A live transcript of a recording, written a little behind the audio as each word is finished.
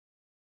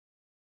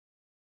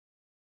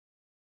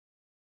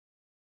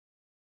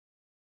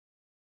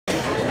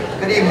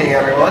Good evening,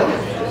 everyone.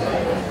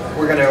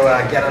 We're going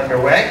to get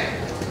underway.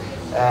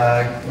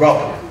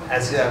 Welcome.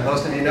 As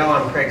most of you know,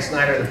 I'm Craig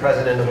Snyder, the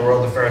president of the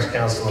World Affairs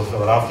Council of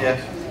Philadelphia.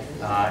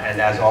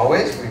 And as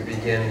always, we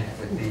begin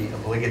with the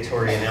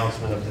obligatory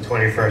announcement of the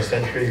 21st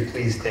century.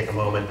 Please take a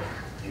moment,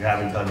 if you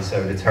haven't done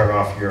so, to turn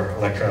off your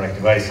electronic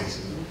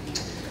devices.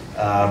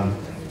 I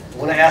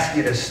want to ask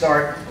you to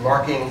start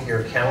marking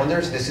your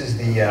calendars. This is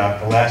the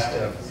last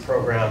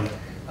program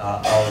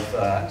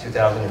of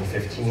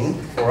 2015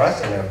 for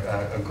us, and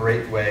a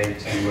great way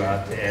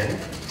to end.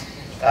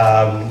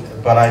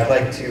 But I'd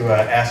like to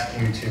ask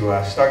you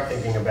to start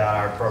thinking about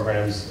our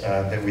programs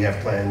that we have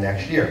planned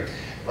next year.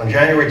 On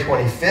January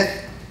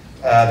 25th,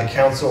 the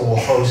Council will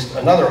host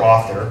another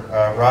author,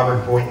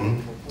 Robert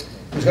Boynton,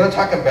 who's going to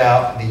talk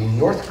about the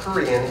North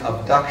Korean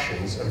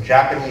abductions of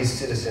Japanese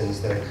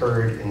citizens that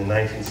occurred in the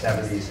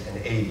 1970s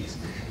and 80s.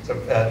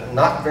 So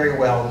not very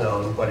well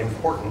known, but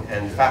important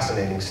and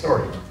fascinating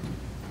story.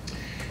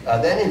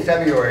 Then in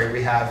February,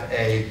 we have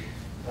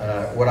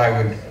what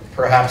I would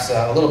perhaps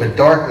a little bit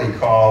darkly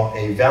call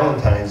a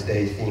Valentine's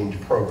Day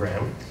themed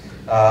program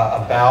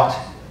about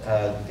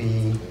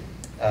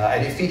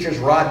and it features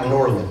Rod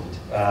Norland,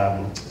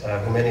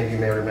 who many of you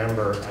may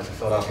remember as a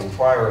Philadelphia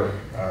Inquirer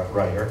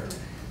writer,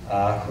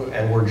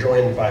 and we're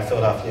joined by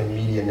Philadelphia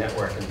Media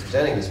Network in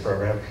presenting this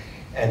program.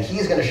 And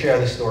he's going to share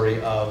the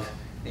story of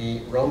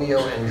the Romeo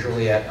and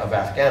Juliet of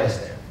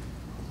Afghanistan.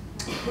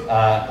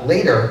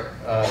 Later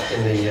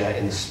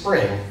in the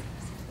spring,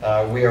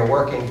 we are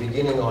working,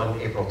 beginning on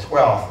April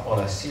 12th, on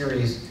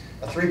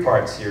a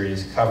three-part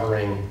series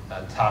covering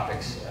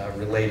topics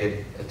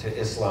related to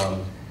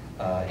Islam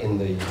in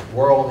the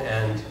world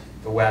and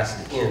the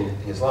West in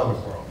the Islamic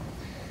world.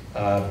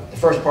 The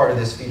first part of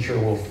this feature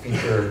will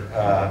feature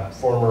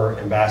former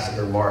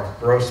Ambassador Mark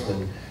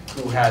Grossman,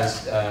 who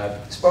has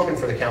spoken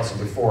for the Council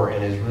before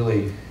and is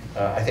really,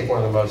 I think, one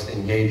of the most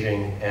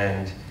engaging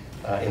and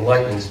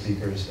enlightening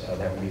speakers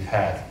that we've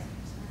had.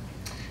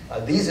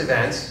 These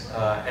events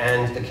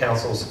and the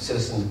Council's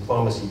citizen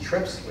diplomacy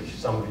trips, which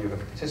some of you have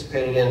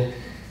participated in,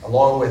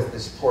 along with the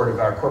support of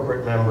our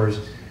corporate members,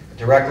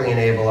 directly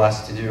enable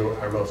us to do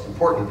our most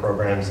important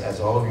programs, as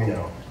all of you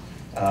know,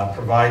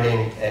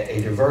 providing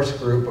a diverse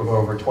group of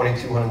over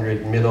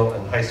 2,200 middle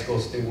and high school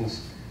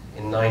students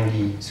in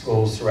 90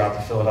 schools throughout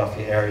the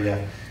Philadelphia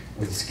area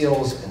with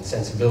skills and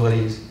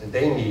sensibilities that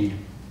they need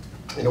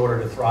in order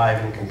to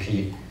thrive and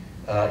compete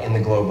in the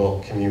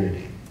global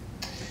community.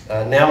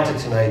 Now to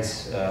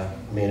tonight's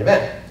main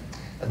event.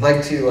 I'd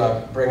like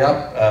to bring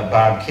up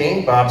Bob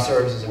King. Bob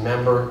serves as a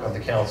member of the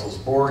Council's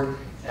board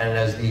and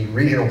as the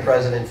regional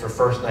president for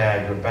First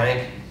Niagara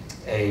Bank,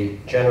 a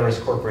generous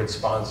corporate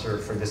sponsor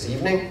for this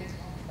evening.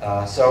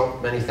 So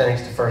many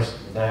thanks to First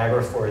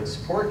Niagara for its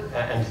support,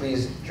 and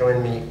please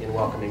join me in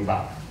welcoming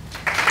Bob.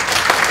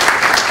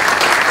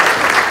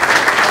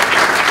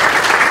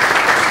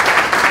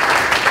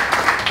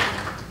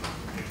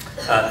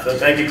 So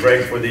thank you,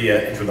 Craig, for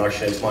the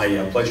introduction. It's my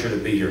pleasure to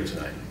be here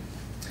tonight.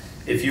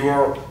 If you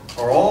are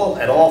all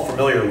at all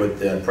familiar with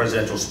the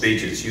presidential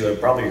speeches, you have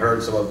probably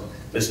heard some of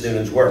Ms.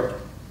 Noonan's work.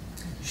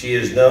 She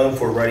is known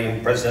for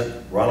writing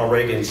President Ronald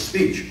Reagan's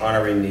speech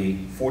honoring the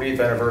 40th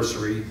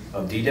anniversary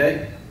of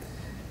D-Day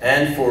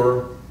and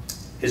for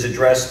his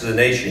address to the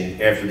nation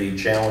after the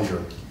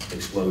Challenger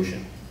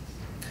explosion.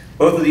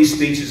 Both of these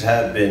speeches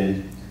have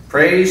been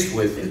praised,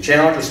 with the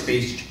Challenger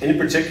speech in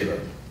particular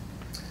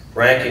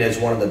ranking as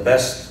one of the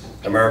best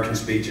American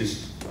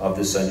speeches of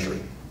this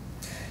century.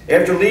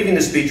 After leaving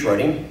the speech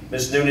writing,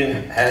 Ms.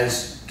 Noonan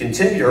has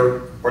continued her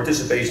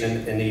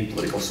participation in the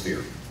political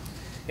sphere.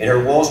 In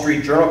her Wall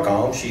Street Journal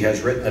column, she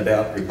has written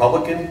about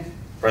Republican,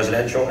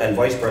 presidential, and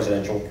vice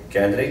presidential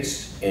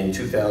candidates in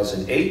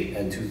 2008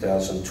 and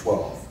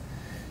 2012.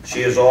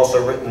 She has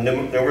also written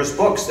numerous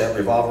books that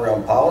revolve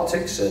around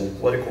politics and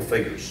political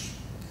figures,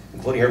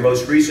 including her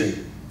most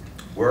recent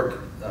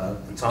work, The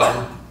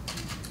Time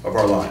of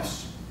Our Lives.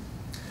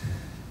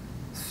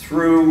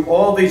 Through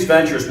all these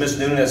ventures, Ms.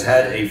 Noonan has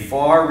had a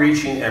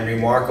far-reaching and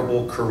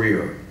remarkable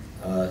career,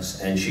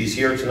 and she's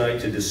here tonight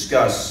to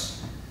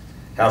discuss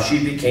how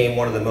she became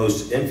one of the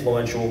most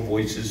influential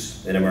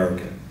voices in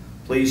America.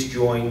 Please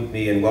join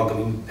me in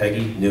welcoming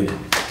Peggy Noonan.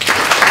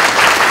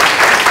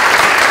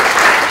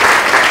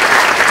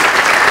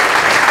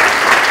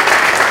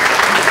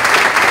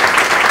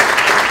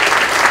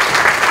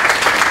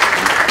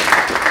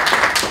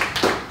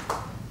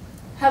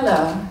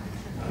 Hello.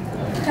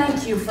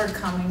 Thank you for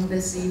coming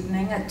this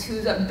evening,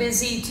 a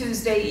busy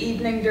Tuesday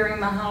evening during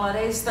the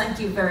holidays. Thank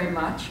you very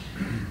much.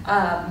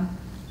 I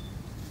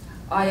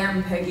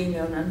am Peggy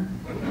Noonan.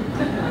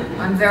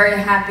 I'm very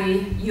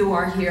happy you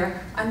are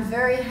here. I'm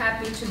very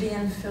happy to be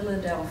in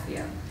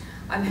Philadelphia.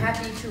 I'm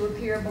happy to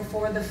appear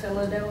before the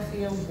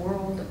Philadelphia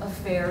World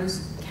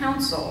Affairs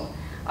Council.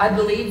 I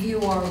believe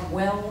you are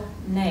well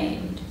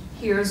named.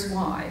 Here's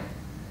why.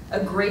 A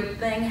great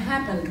thing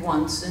happened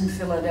once in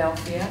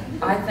Philadelphia.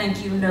 I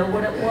think you know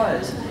what it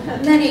was.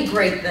 Many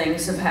great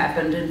things have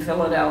happened in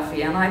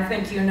Philadelphia, and I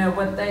think you know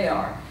what they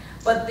are.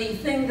 But the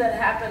thing that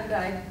happened,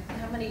 I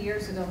how many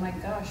years ago? My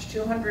gosh,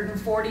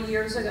 240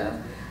 years ago.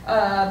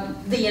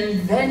 The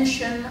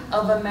invention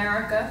of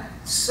America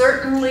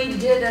certainly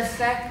did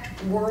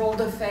affect world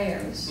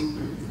affairs.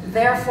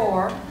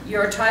 Therefore,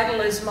 your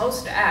title is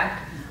most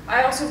apt.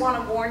 I also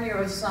want to warn you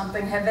of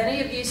something. Have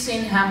any of you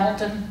seen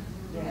Hamilton?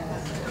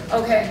 Yes.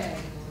 Okay.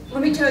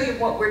 Let me tell you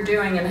what we're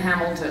doing in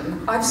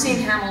Hamilton. I've seen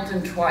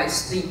Hamilton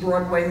twice, the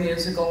Broadway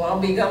musical. I'll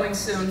be going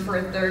soon for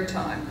a third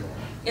time.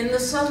 In the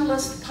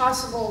subtlest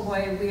possible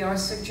way, we are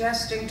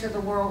suggesting to the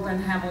world in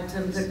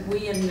Hamilton that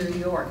we in New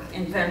York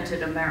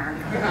invented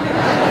America.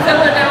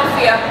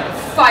 Philadelphia,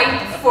 fight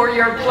for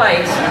your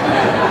place.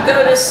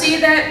 Go to see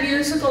that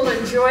musical,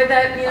 enjoy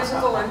that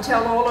musical, and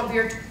tell all of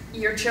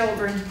your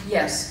children,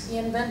 yes, he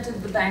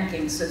invented the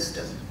banking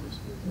system.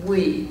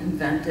 We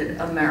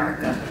invented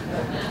America.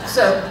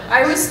 So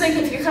I always think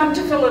if you come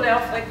to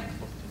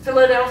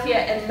Philadelphia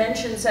and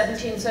mention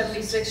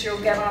 1776, you'll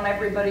get on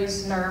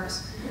everybody's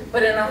nerves.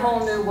 But in a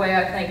whole new way,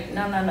 I think,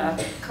 no,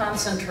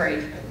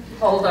 concentrate,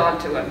 hold on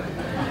to it.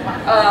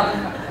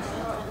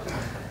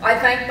 I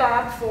thank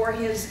Bob for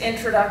his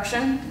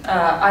introduction.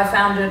 I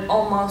found it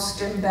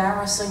almost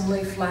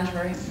embarrassingly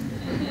flattering,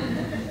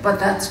 but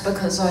that's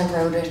because I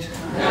wrote it.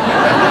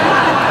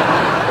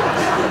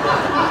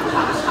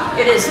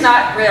 It is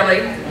not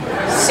really.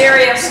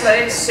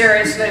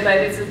 Seriously,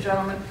 ladies and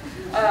gentlemen.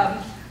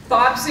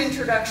 Bob's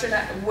introduction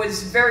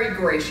was very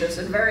gracious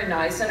and very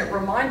nice, and it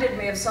reminded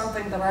me of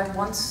something that I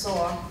once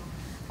saw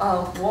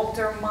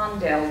Walter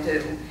Mondale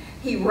do.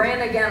 He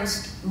ran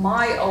against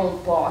my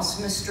old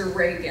boss, Mr.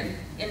 Reagan,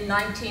 in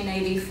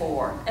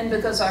 1984. And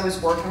because I was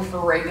working for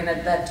Reagan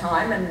at that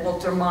time, and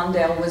Walter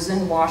Mondale was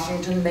in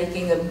Washington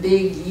making a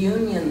big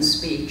union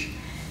speech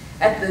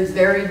at the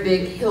very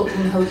big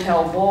Hilton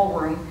Hotel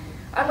ballroom,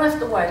 I left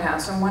the White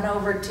House and went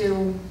over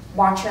to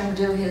watch him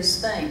do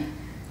his thing.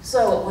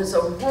 So it was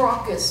a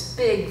raucous,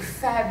 big,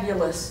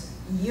 fabulous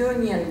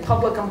union,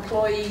 public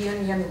employee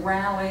union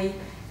rally.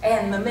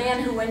 And the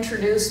man who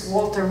introduced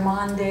Walter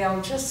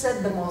Mondale just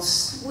said the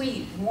most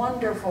sweet,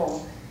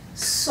 wonderful,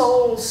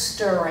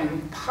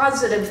 soul-stirring,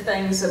 positive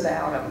things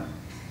about him.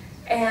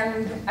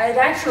 And it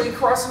actually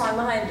crossed my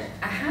mind,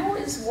 how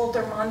is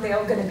Walter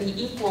Mondale going to be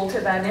equal to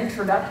that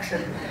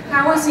introduction?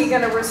 How is he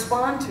going to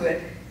respond to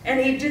it? And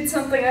he did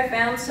something I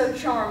found so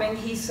charming.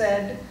 He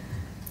said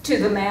to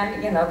the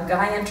man, the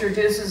guy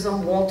introduces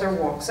him, Walter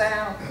walks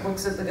out,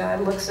 looks at the guy,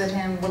 looks at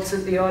him, looks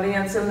at the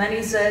audience, and then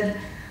he said,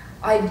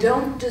 I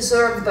don't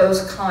deserve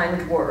those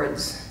kind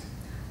words,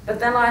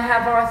 but then I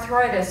have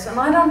arthritis, and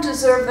I don't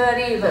deserve that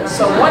either,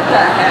 so what the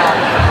hell?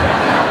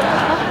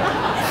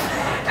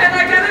 And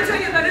I gotta tell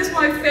you, that is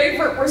my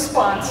favorite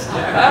response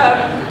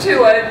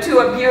to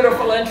a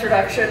beautiful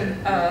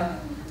introduction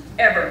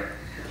ever.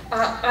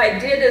 I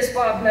did, as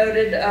Bob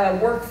noted,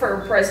 work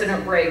for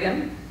President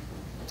Reagan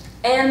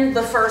and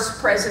the first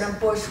President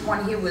Bush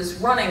when he was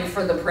running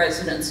for the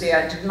presidency.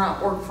 I did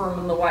not work for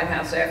him in the White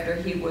House after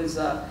he was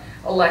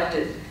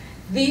elected.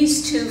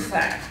 These two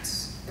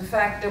facts, the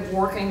fact of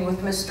working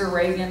with Mr.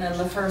 Reagan and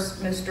the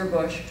first Mr.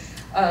 Bush,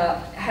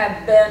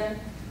 have been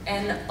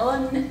an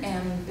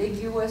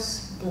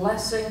unambiguous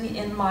blessing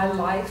in my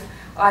life.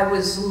 I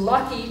was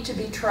lucky to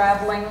be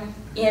traveling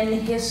in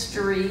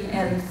history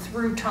and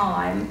through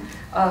time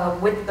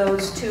with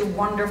those two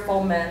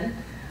wonderful men.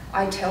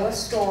 I tell a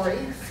story,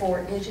 for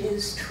it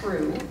is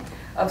true,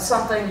 of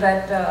something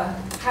that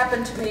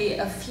happened to me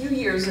a few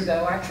years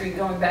ago, actually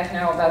going back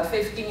now about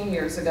 15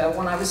 years ago,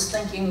 when I was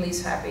thinking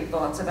these happy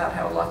thoughts about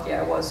how lucky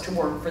I was to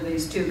work for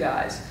these two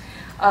guys.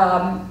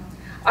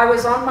 I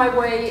was on my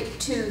way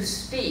to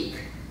speak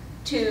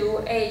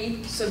to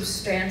a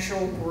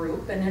substantial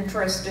group, an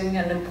interesting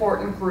and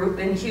important group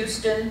in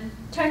Houston,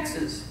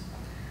 Texas.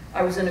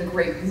 I was in a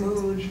great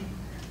mood.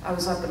 I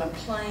was up in a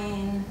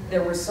plane.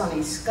 There were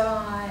sunny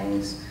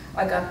skies.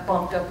 I got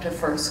bumped up to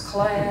first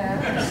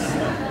class.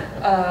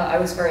 I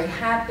was very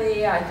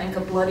happy. I think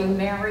a Bloody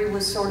Mary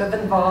was sort of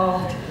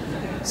involved.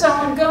 So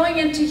I'm going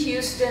into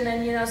Houston,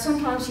 and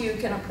sometimes you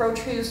can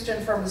approach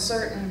Houston from a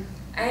certain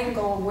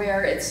angle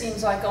where it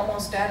seems like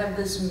almost out of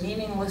this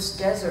meaningless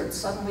desert,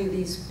 suddenly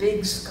these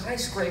big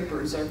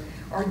skyscrapers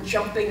are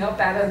jumping up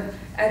out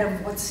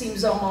of what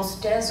seems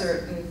almost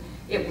desert. And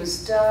it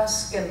was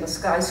dusk, and the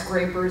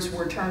skyscrapers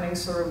were turning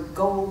sort of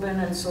golden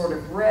and sort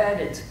of red.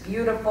 It's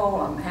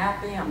beautiful. I'm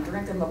happy. I'm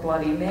drinking the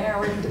Bloody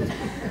Mary.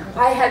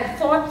 I had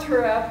thought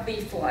throughout the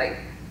flight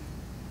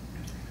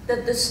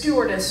that the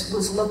stewardess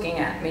was looking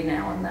at me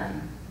now and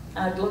then.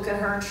 I'd look at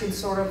her, and she'd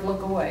sort of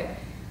look away.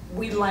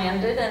 We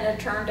landed, and it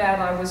turned out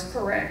I was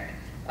correct.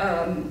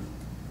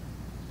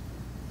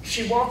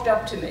 She walked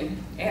up to me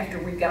after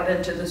we got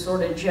into the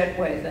sort of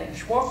jetway thing.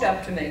 She walked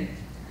up to me.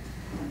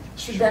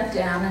 She bent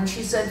down and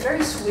she said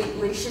very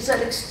sweetly, she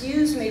said,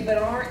 "Excuse me, but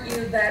aren't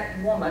you that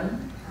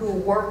woman who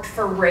worked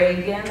for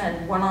Reagan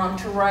and went on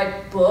to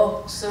write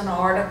books and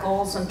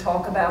articles and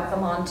talk about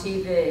them on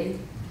TV?"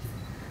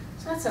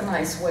 So that's a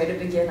nice way to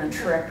begin a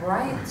trip,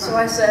 right? So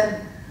I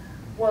said,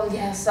 well,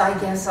 yes, I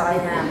guess I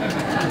am.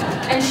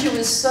 And she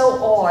was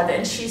so awed,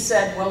 and she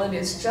said, well, it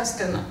is just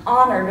an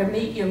honor to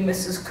meet you,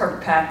 Mrs.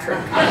 Kirkpatrick.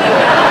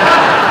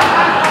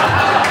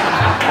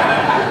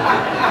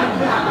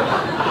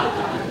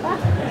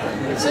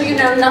 So you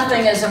know,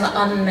 nothing is an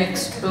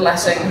unmixed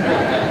blessing.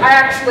 I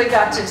actually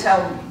got to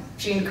tell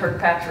Jean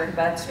Kirkpatrick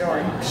that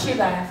story. She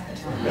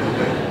laughed.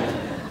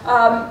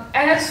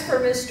 As for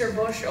Mr.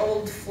 Bush,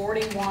 old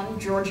 41,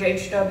 George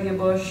H.W.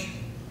 Bush,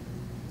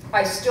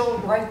 I still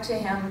write to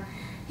him.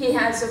 He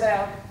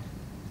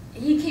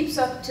keeps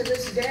up to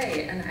this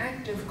day an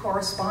active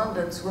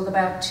correspondence with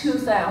about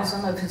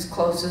 2,000 of his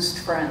closest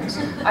friends.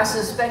 I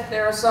suspect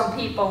there are some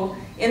people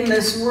in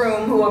this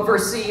room who have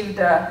received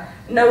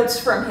notes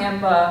from him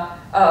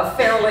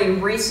fairly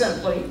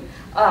recently.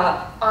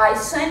 I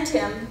sent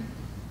him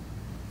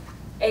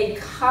a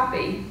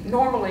copy.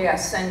 Normally I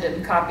send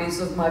him copies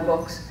of my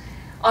books.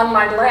 On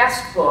my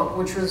last book,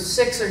 which was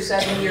 6 or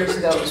 7 years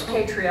ago, it was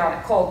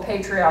called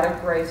Patriotic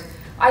Grace.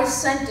 I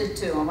sent it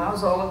to him. I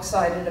was all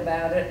excited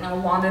about it, and I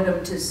wanted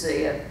him to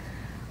see it.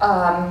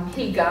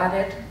 He got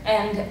it,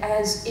 and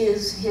as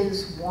is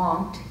his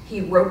wont,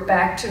 he wrote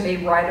back to me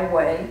right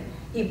away.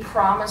 He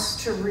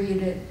promised to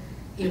read it.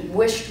 He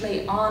wished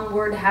me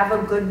onward, have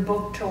a good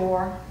book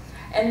tour.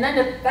 And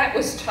then that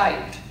was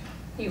typed.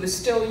 He was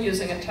still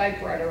using a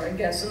typewriter, I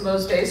guess, in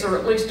those days, or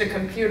at least a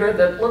computer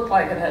that looked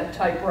like it had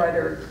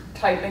typewriter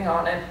typing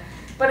on it.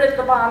 But at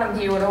the bottom,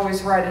 he would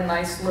always write a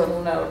nice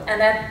little note.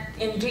 And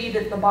indeed,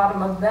 at the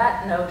bottom of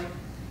that note,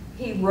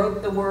 he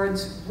wrote the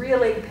words,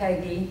 really,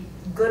 Peggy,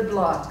 good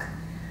luck.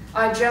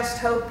 I just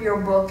hope your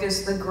book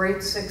is the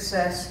great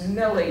success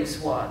Millie's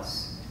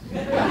was.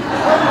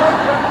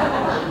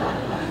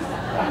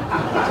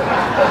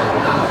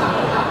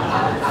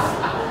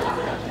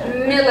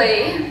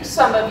 Millie,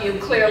 some of you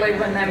clearly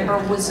remember,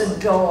 was a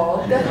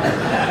dog.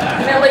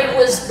 Millie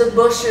was the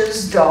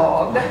Bush's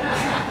dog.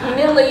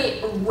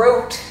 Millie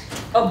wrote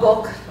a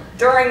book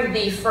during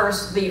the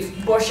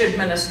Bush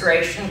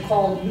administration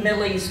called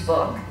Millie's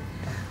Book.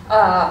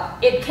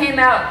 It came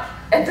out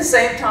at the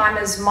same time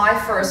as my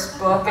first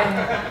book,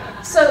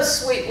 and so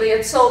sweetly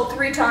it sold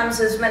 3 times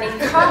as many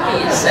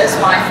copies as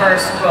my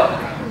first book.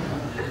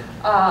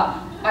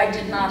 I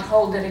did not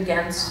hold it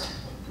against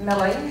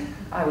Millie.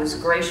 I was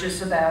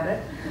gracious about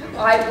it.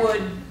 I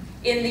would,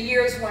 in the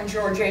years when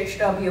George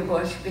H.W.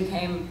 Bush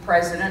became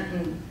president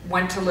and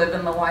went to live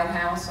in the White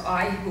House,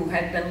 I, who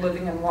had been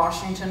living in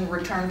Washington,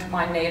 returned to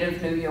my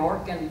native New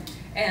York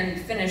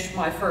and finished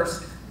my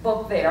first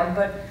book there.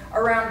 But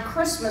around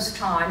Christmas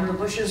time, the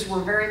Bushes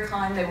were very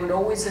kind. They would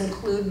always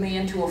include me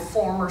into a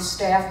former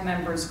staff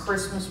member's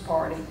Christmas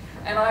party.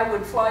 And I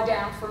would fly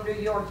down from New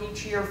York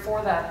each year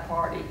for that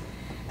party.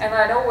 And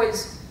I'd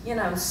always, you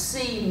know,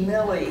 see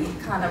Millie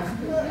kind of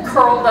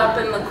curled up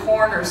in the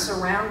corner,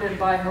 surrounded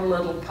by her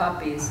little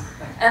puppies.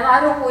 And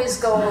I'd always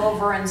go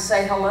over and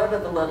say hello to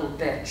the little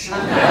bitch.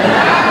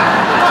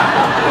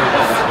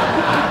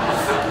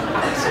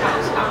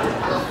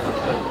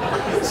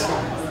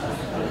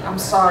 I'm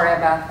sorry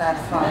about that,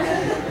 Father.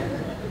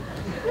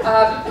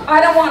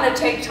 I don't want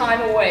to take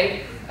time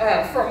away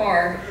from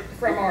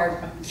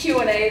our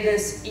Q&A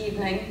this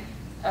evening.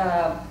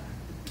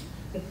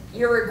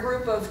 You're a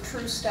group of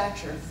true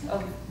stature,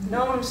 of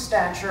known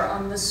stature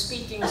on the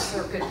speaking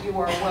circuit. You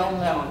are well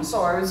known.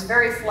 So I was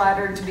very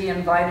flattered to be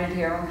invited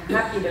here. I'm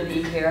happy to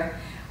be here.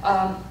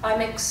 I'm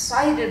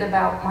excited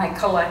about my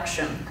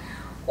collection.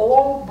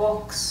 All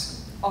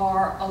books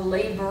are a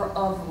labor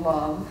of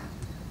love,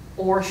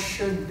 or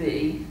should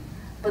be.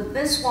 But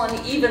this one,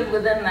 even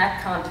within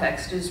that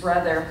context, is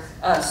rather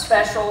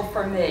special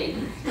for me.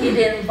 It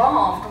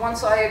involved,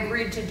 once I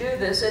agreed to do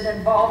this, it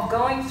involved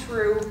going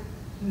through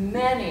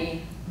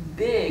many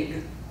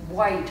big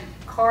white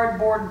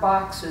cardboard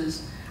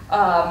boxes,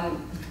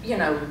 you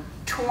know,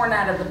 torn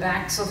out of the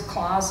backs of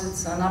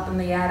closets and up in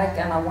the attic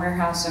and a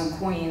warehouse in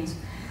Queens.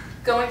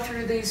 Going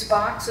through these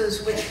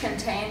boxes, which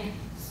contained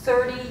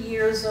 30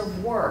 years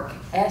of work,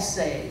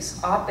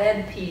 essays,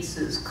 op-ed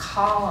pieces,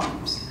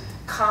 columns,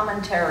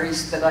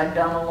 commentaries that I'd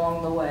done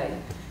along the way,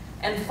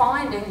 and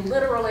finding,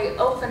 literally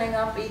opening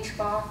up each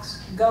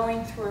box,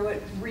 going through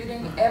it,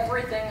 reading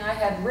everything I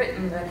had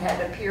written that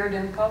had appeared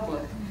in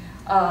public,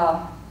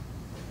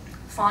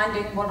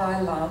 finding what I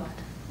loved,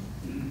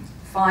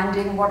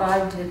 finding what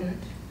I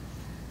didn't,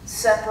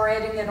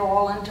 separating it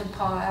all into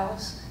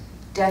piles,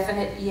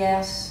 definite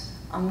yes,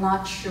 I'm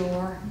not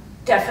sure,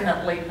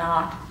 definitely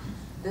not.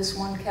 This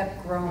one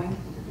kept growing,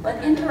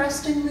 but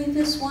interestingly,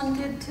 this one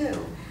did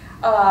too.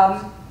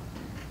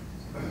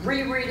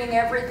 Rereading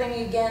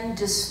everything again,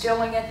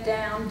 distilling it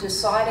down,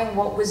 deciding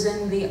what was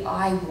in the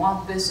I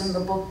want this in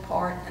the book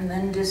part, and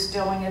then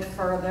distilling it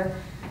further.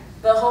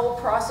 The whole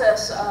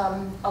process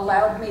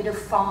allowed me to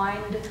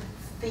find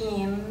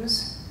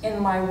themes in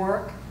my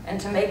work and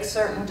to make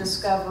certain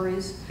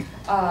discoveries.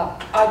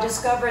 I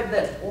discovered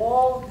that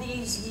all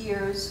these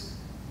years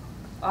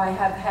I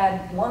have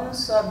had one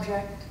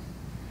subject,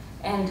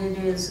 and it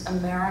is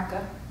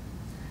America.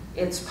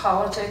 Its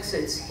politics,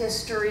 its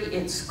history,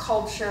 its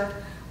culture,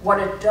 what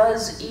it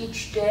does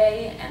each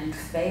day and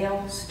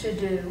fails to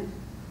do,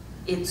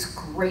 its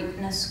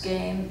greatness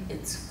game,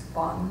 its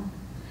fun.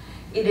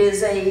 It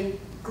is a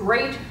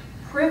great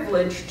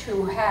privilege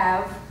to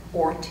have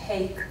or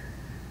take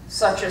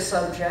such a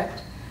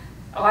subject.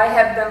 I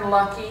have been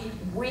lucky,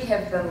 we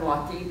have been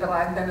lucky, but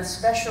I've been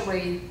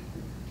especially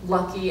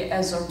lucky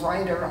as a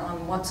writer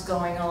on what's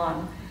going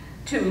on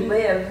to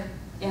live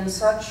in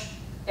such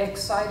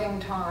exciting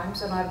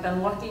times, and I've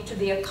been lucky to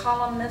be a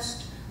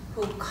columnist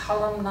who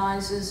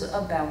columnizes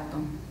about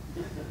them.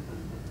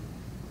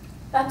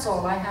 That's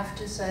all I have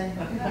to say.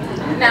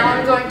 Now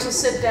I'm going to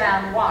sit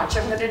down, watch.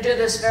 I'm going to do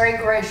this very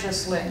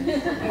graciously.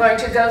 I'm going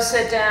to go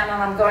sit down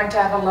and I'm going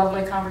to have a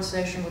lovely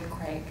conversation with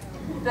Craig.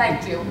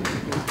 Thank you.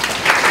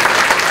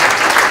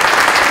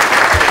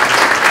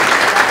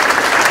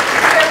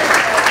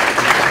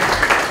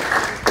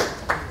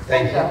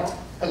 Thank you.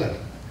 Hello.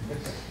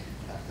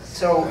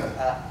 So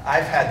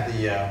I've had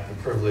the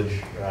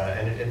privilege,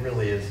 and it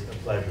really is a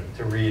pleasure,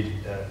 to read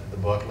the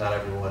book. Not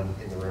everyone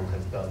in the room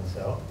has done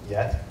so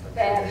yet.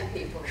 Bad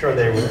people. Sure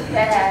they will.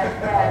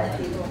 Bad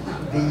people.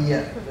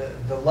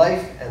 The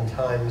life and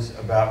times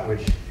about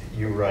which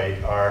you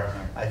write are,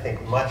 I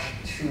think, much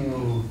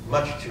too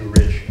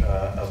rich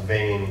a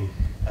vein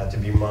to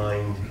be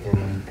mined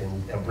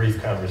in a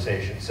brief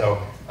conversation.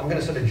 So I'm going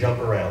to sort of jump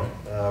around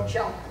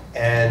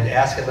and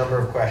ask a number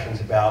of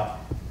questions about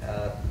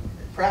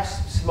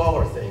perhaps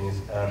smaller things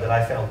that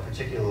I found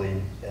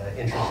particularly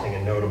interesting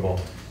and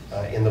notable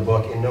in the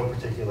book, in no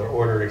particular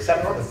order,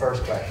 except for the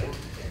first question,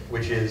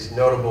 which is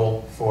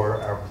notable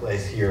for our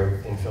place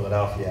here in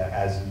Philadelphia,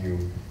 as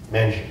you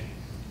mentioned.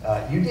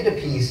 You did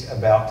a piece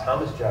about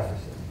Thomas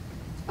Jefferson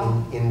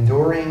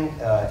enduring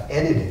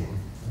editing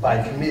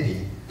by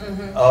committee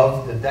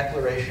of the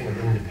Declaration of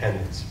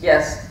Independence.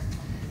 Yes.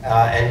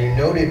 And you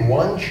noted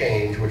one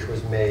change which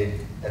was made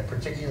that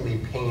particularly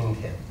pained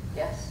him.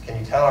 Yes. Can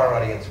you tell our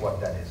audience what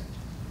that is?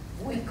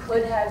 We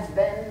could have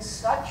been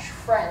such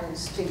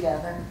friends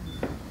together.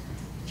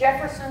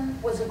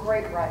 Jefferson was a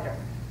great writer.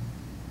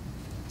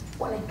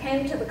 When it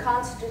came to the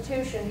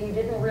Constitution, he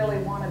didn't really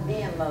want to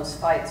be in those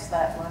fights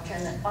that much,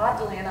 and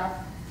oddly enough,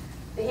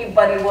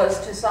 but he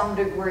was to some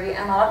degree,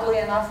 and oddly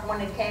enough,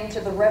 when it came to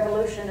the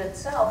Revolution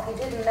itself, he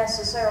didn't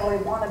necessarily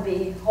want to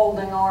be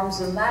holding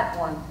arms in that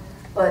one,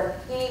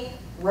 but he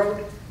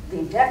wrote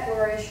the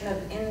Declaration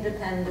of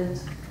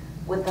Independence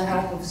with the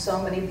help of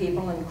so many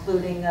people,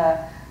 including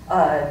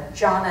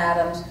John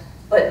Adams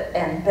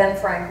and Ben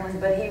Franklin,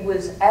 but he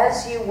was,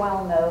 as you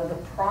well know, the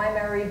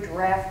primary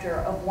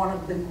drafter of one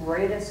of the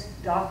greatest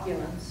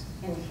documents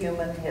in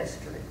human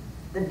history,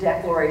 the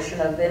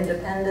Declaration of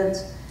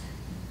Independence,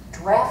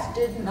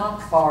 drafted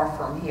not far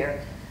from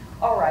here.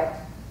 All right,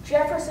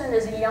 Jefferson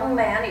is a young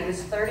man. He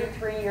was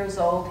 33 years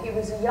old. He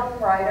was a young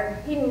writer.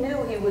 He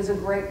knew he was a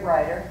great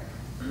writer.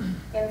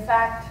 In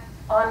fact,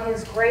 on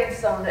his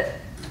gravestone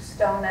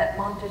at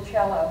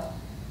Monticello,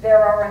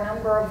 there are a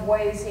number of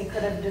ways he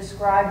could have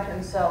described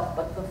himself,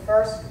 but the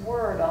first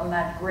word on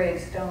that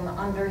gravestone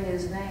under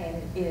his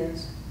name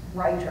is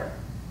writer.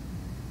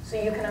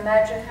 So you can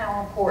imagine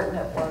how important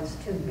it was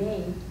to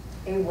be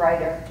a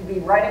writer, to be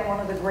writing one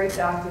of the great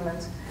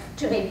documents,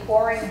 to be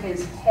pouring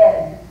his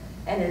head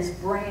and his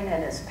brain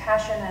and his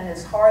passion and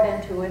his heart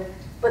into it,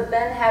 but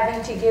then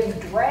having to give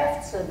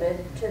drafts of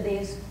it to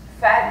these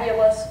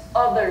fabulous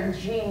other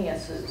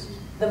geniuses,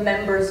 the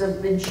members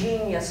of the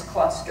genius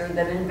cluster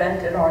that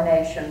invented our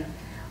nation.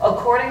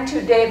 According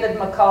to David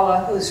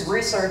McCullough, whose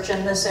research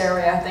in this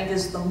area I think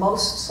is the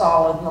most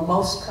solid and the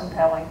most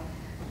compelling,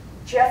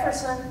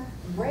 Jefferson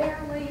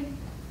rarely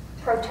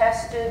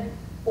protested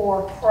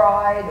or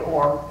cried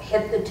or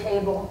hit the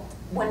table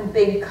when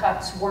big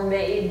cuts were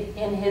made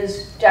in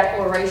his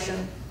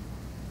declaration.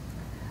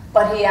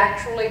 But he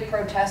actually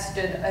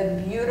protested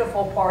a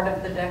beautiful part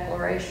of the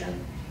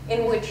Declaration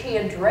in which he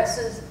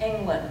addresses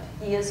England.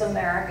 He is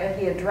America,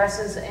 he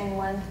addresses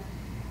England.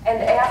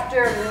 And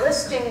after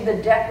listing the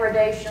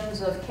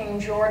depredations of King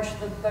George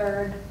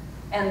III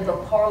and the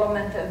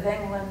Parliament of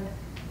England,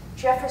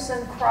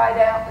 Jefferson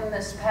cried out in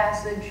this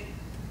passage,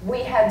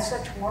 "We had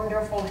such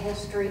wonderful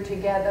history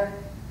together.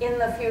 In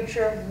the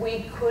future,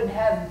 we could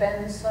have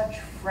been such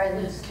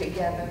friends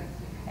together."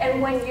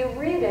 And when you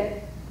read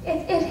it,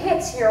 it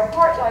hits your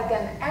heart like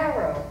an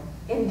arrow.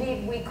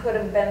 Indeed, we could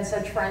have been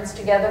such friends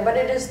together, but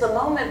it is the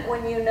moment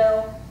when you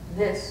know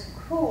this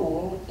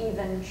cool,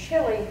 even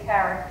chilly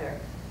character,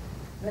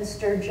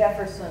 Mr.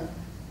 Jefferson,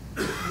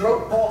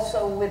 wrote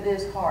also with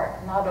his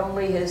heart, not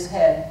only his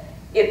head.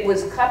 It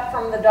was cut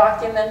from the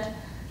document,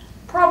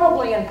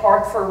 probably in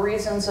part for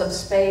reasons of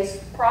space,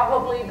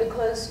 probably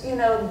because, you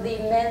know, the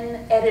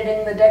men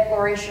editing the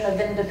Declaration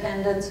of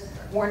Independence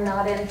were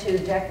not into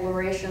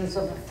declarations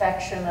of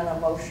affection and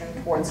emotion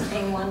towards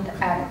England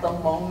at the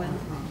moment.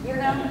 You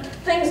know,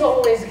 things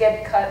always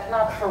get cut,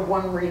 not for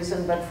one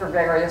reason, but for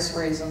various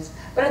reasons.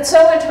 But it's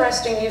so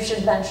interesting you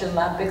should mention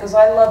that, because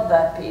I love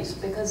that piece,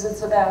 because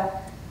it's about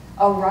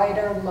a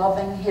writer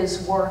loving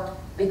his work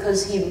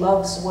because he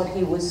loves what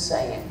he was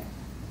saying.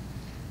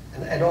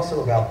 And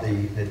also about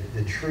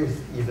the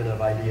truth even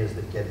of ideas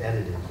that get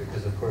edited,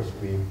 because of course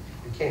we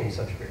became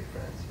such great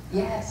friends.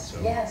 Yes,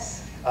 So,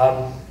 yes.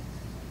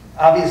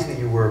 Obviously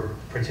you were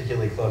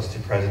particularly close to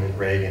President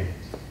Reagan.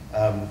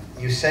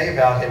 You say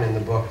about him in the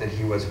book that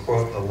he was,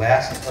 quote, the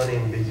last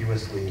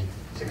unambiguously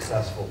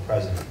successful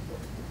president.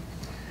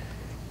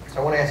 So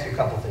I want to ask you a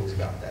couple things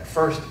about that.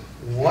 First,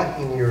 what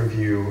in your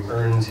view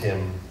earns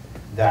him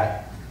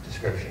that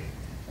description?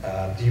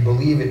 Do you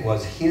believe it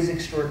was his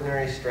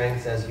extraordinary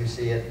strengths as you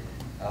see it,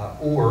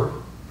 or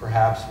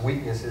perhaps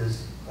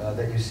weaknesses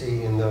that you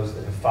see in those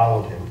that have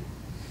followed him?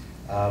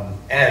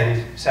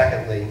 And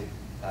secondly,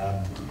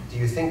 do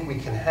you think we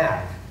can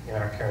have, in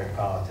our current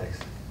politics,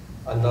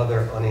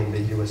 another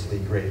unambiguously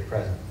great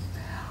president?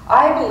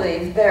 I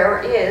believe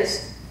there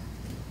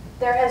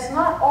has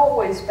not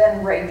always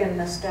been Reagan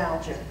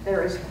nostalgia.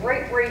 There is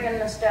great Reagan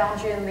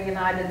nostalgia in the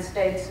United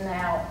States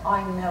now.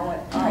 I know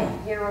it. I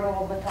hear it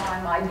all the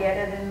time. I get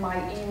it in my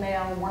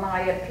email when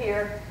I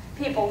appear.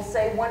 People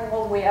say, when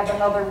will we have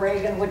another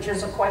Reagan? Which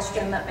is a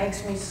question that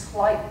makes me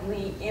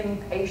slightly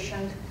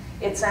impatient.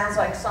 It sounds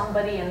like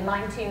somebody in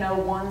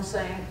 1901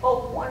 saying,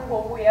 oh, when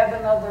will we have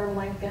another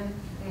Lincoln?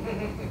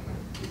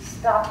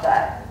 Stop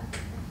that.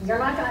 You're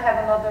not going to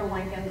have another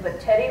Lincoln, but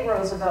Teddy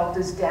Roosevelt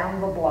is down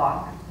the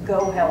block.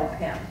 Go help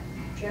him.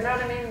 Do you know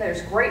what I mean?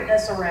 There's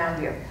greatness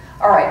around you.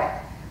 All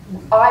right.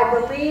 I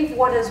believe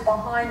what is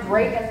behind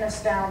Reagan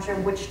nostalgia,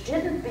 which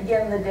didn't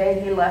begin the day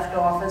he left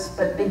office,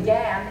 but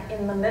began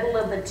in the middle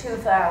of the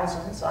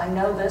 2000s. I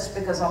know this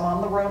because I'm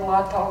on the road a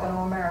lot talking to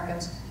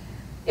Americans.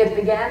 It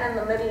began in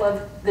the middle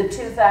of the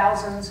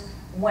 2000s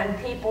when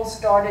people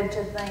started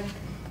to think,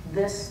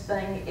 this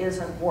thing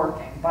isn't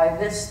working. By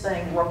this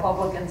thing,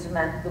 Republicans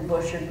meant the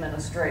Bush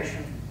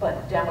administration,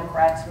 but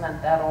Democrats meant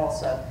that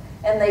also.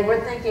 And they were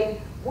thinking,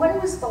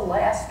 when was the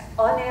last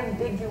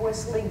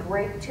unambiguously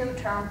great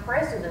two-term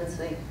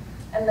presidency?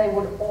 And they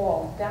would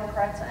all,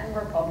 Democrats and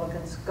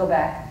Republicans, go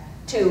back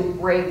to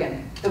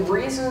Reagan. The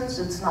reasons,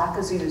 it's not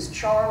because he was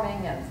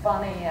charming and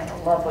funny and a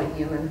lovely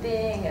human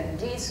being and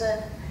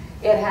decent.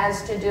 It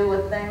has to do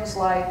with things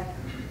like,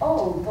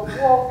 oh,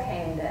 the wall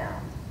came down.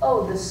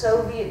 Oh, the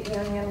Soviet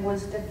Union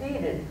was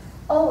defeated.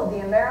 Oh, the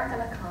American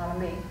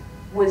economy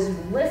was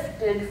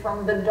lifted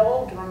from the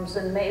doldrums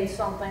and made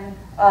something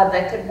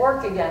that could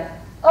work again.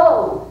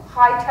 Oh,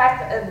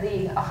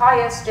 the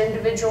highest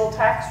individual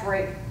tax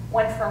rate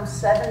went from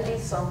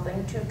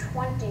 70-something to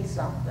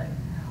 20-something.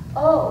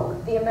 Oh,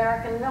 the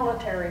American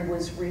military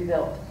was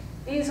rebuilt.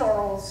 These are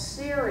all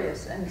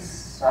serious and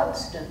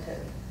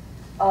substantive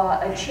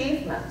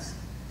achievements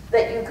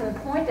that you can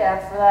point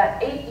at for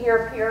that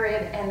 8-year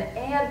period, and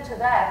add to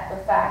that the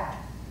fact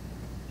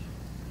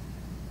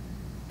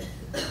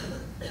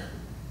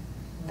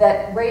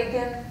that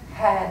Reagan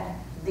had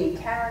the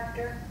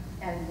character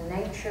and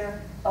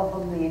nature of a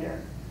leader.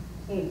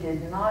 He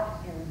did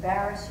not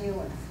embarrass you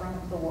in front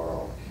of the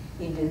world.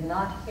 He did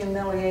not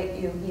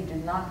humiliate you. He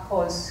did not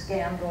cause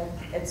scandal,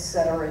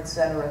 etc.,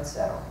 etc.,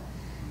 etc.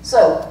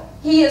 So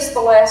he is the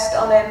last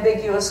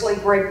unambiguously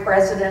great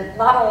president.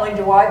 Not only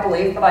do I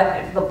believe, but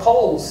I think the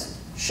polls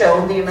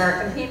show the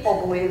American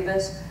people believe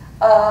this.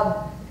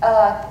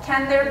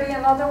 Can there be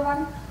another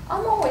one?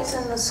 I'm always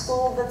in the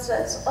school that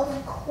says,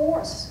 of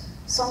course,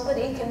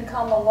 somebody can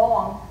come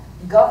along,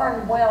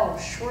 govern well,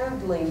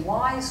 shrewdly,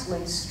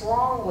 wisely,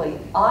 strongly,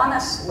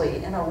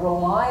 honestly, in a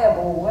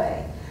reliable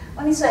way.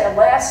 Let me say a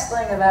last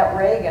thing about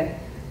Reagan.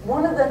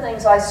 One of the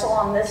things I saw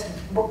on this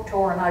book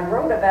tour, and I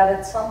wrote about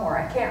it somewhere,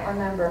 I can't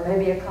remember,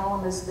 maybe a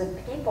column, is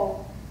that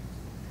people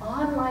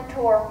on my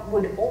tour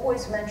would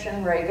always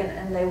mention Reagan,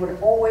 and they would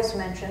always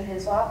mention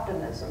his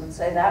optimism and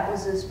say that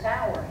was his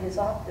power, his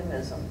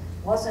optimism.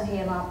 Wasn't he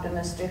an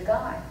optimistic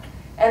guy?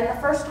 And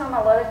the first time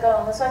I let it go,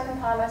 and the second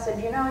time I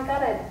said, you know, I got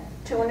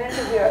to an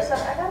interview, I said,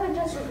 I got to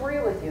disagree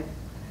with you.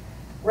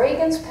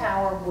 Reagan's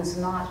power was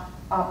not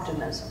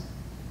optimism.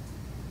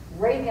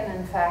 Reagan,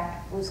 in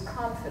fact, was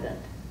confident.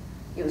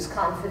 He was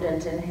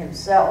confident in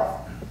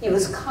himself. He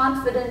was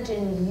confident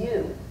in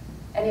you.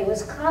 And he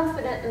was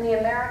confident in the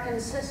American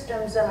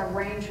systems and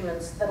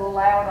arrangements that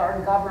allowed our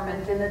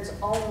government in its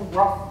own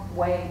rough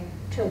way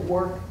to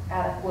work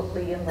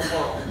adequately in the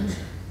world.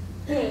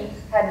 He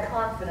had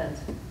confidence.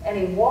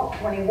 And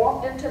when he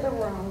walked into the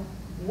room,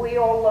 we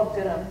all looked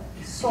at him,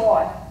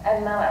 saw it,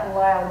 and that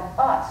allowed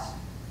us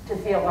to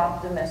feel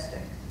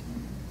optimistic.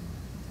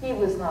 He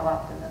was not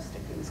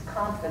optimistic. He was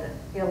confident.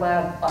 He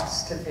allowed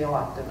us to feel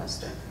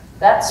optimistic.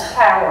 That's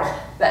power,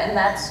 and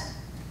that's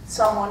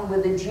someone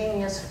with a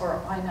genius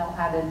for, I know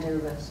how to do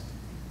this.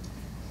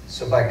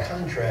 So by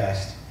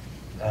contrast,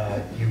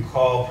 you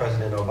call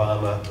President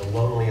Obama the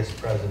loneliest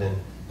president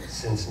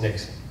since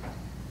Nixon.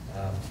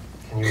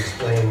 Can you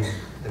explain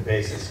the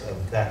basis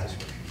of that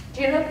description?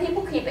 Do you know,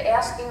 people keep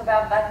asking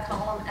about that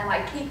column, and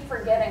I keep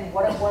forgetting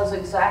what it was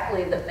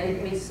exactly that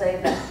made me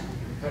say that.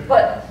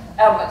 But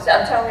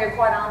I'm telling you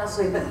quite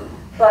honestly,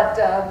 but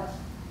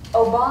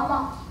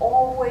Obama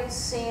always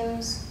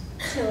seems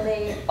to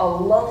me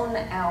alone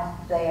out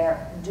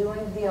there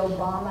doing the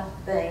Obama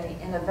thing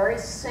in a very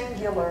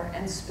singular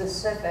and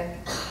specific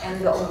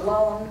and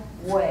alone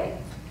way.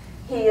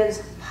 He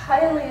is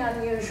highly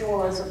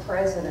unusual as a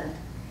president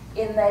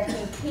in that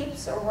he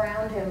keeps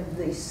around him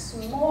the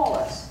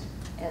smallest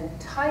and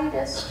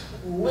tightest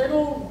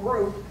little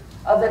group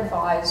of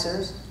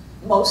advisors,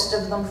 most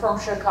of them from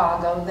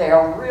Chicago. They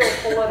are real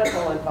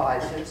political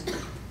advisors.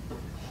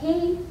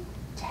 He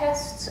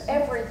tests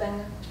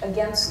everything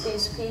against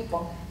these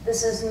people.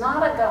 This is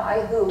not a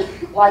guy who,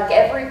 like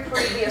every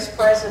previous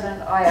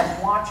president I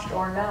have watched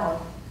or known,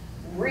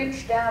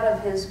 reached out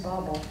of his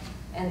bubble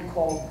and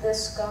called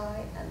this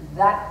guy and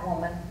that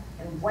woman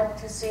and went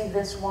to see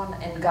this one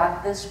and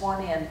got this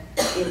one in.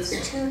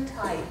 It's too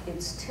tight,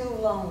 it's too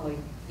lonely,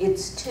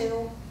 it's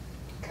too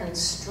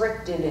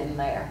constricted in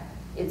there.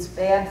 It's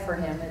bad for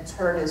him, it's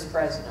hurt his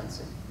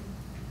presidency.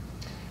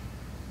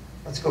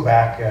 Let's go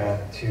back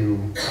to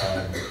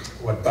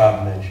what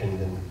Bob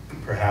mentioned, and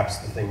perhaps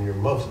the thing you're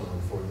most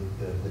known for,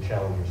 the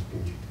Challenger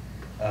speech.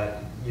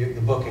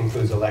 The book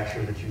includes a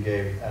lecture that you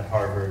gave at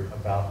Harvard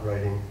about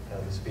writing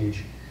the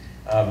speech.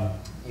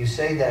 You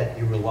say that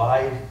you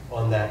relied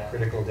on that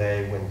critical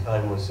day when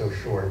time was so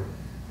short.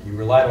 You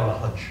relied on a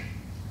hunch.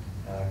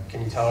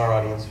 Can you tell our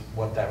audience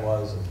what that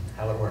was and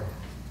how it worked?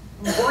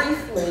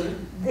 Briefly,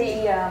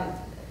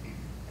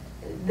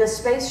 the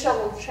Space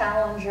Shuttle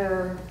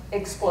Challenger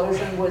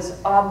explosion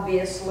was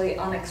obviously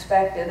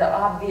unexpected,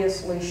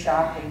 obviously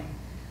shocking,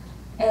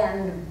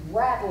 and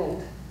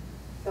rattled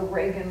the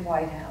Reagan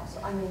White House.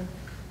 I mean,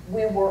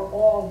 we were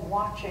all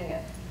watching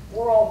it.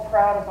 We're all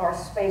proud of our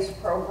space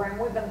program.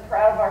 We've been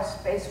proud of our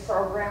space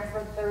program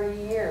for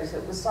 30 years.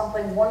 It was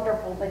something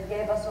wonderful that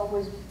gave us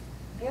always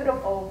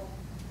beautiful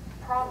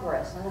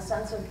progress and a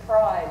sense of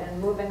pride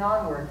and moving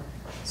onward.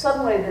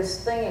 Suddenly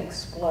this thing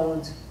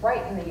explodes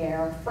right in the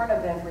air in front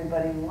of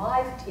everybody,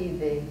 live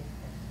TV.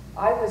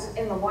 I was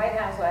in the White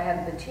House, I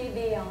had the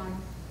TV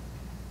on.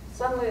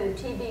 Suddenly the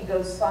TV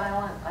goes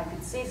silent. I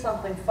could see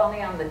something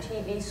funny on the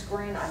TV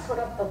screen. I put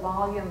up the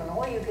volume and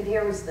all you could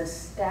hear was this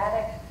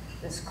static,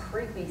 this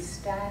creepy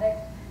static,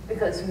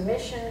 because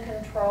Mission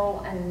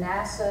Control and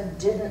NASA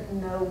didn't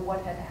know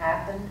what had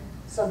happened,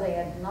 so they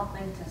had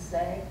nothing to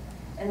say.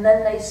 And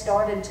then they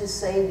started to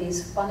say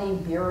these funny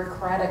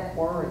bureaucratic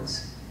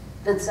words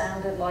that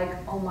sounded like,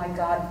 oh my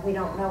God, we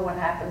don't know what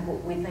happened,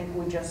 but we think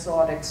we just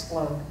saw it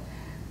explode.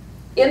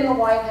 In the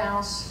White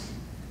House,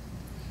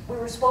 we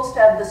were supposed to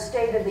have the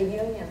State of the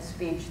Union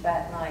speech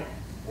that night,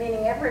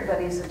 meaning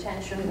everybody's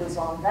attention was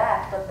on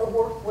that, but the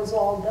work was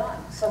all done.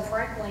 So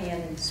frankly,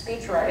 in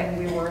speech writing,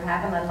 we were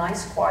having a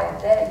nice,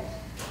 quiet day.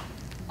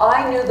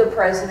 I knew the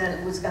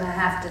president was going to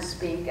have to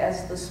speak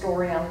as the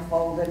story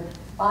unfolded.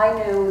 I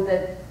knew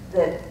that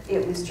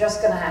it was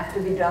just going to have to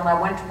be done.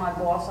 I went to my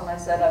boss and I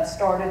said, I've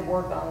started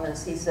work on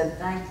this. He said,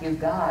 thank you,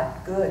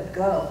 God. Good,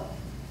 go.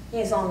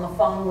 He's on the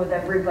phone with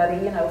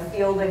everybody, you know,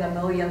 fielding a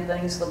million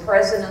things. The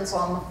president's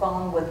on the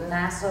phone with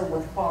NASA,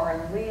 with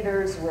foreign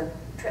leaders, with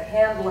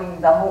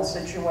handling the whole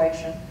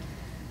situation.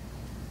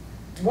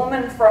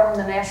 Woman from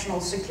the National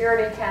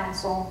Security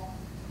Council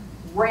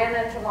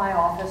ran into my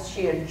office.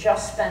 She had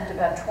just spent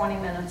about 20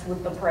 minutes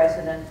with the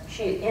president.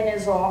 In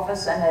his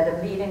office and at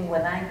a meeting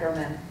with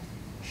anchormen.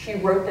 She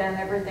wrote down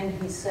everything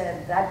he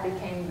said. That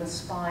became the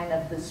spine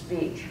of the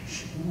speech.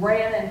 She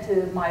ran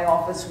into my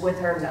office with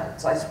her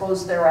notes. I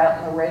suppose they're out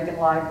in the Reagan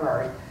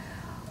Library.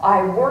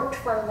 I worked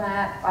from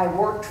that. I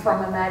worked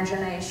from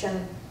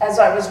imagination. As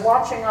I was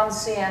watching on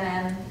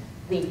CNN,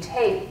 the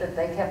tape that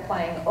they kept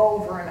playing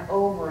over and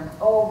over and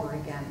over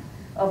again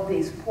of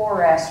these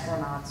poor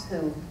astronauts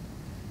who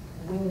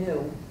we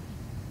knew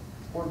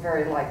were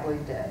very likely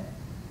dead.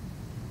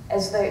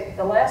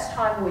 The last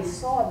time we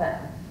saw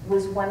them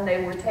was when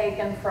they were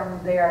taken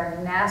from their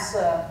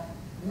NASA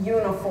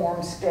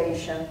uniform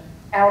station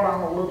out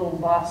on a little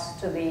bus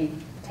to the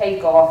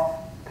takeoff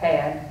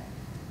pad.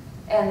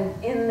 And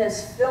in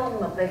this film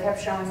that they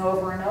kept showing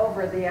over and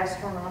over, the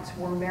astronauts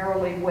were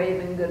merrily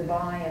waving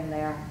goodbye in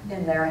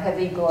their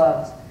heavy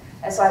gloves.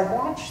 As I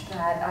watched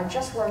that, I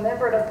just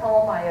remembered a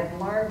poem I had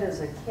learned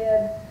as a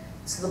kid.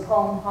 It's the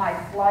poem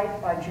High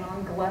Flight by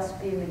John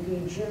Gillespie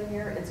McGee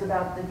Jr. It's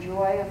about the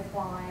joy of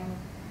flying.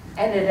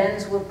 And it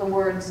ends with the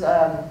words,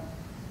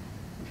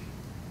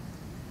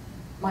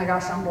 my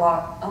gosh, I'm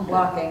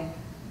blocking.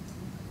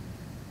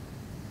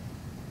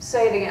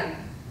 Say it again.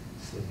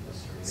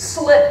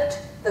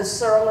 Slipped the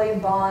surly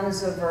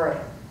bonds of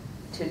earth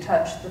to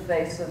touch the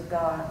face of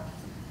God.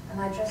 And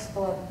I just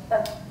thought,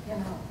 that's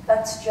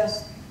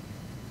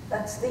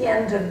the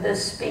end of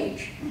this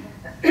speech.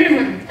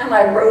 And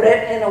I wrote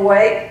it in a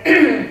way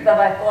that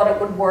I thought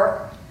it would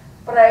work.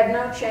 But I had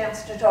no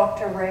chance to talk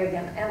to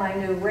Reagan, and I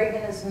knew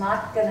Reagan is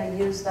not going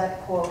to use that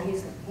quote.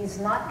 He's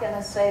not going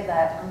to say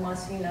that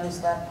unless he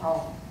knows that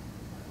poem.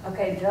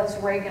 Okay, does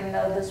Reagan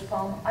know this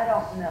poem? I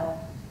don't know,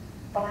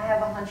 but I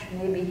have a hunch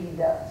maybe he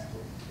does.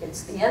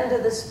 It's the end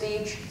of the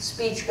speech.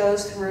 Speech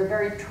goes through a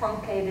very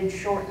truncated,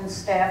 shortened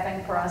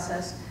staffing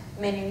process,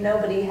 meaning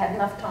nobody had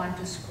enough time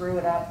to screw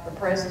it up. The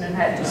president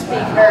had to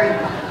speak very,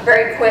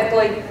 very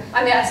quickly.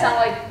 I mean, I sound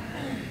like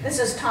this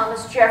is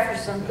Thomas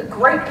Jefferson. The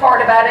great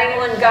part about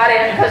England got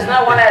in because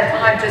no one had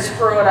time to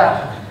screw it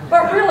up.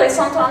 But really,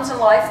 sometimes in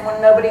life,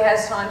 when nobody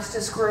has time to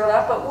screw it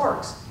up, it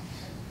works.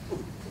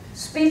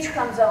 Speech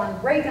comes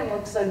on. Reagan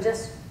looked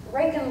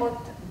Reagan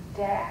looked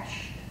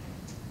dashed.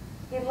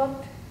 He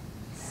looked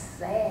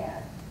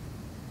sad.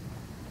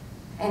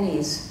 And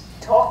he's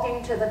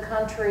talking to the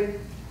country.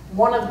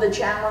 One of the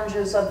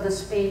challenges of the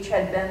speech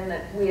had been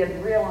that we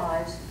had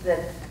realized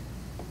that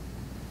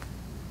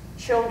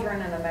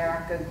children in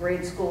America,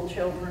 grade school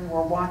children,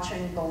 were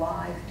watching the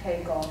live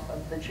takeoff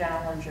of the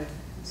Challenger.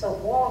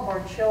 So all of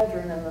our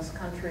children in this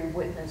country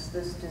witnessed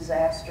this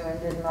disaster and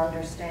didn't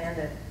understand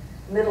it.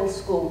 Middle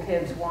school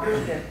kids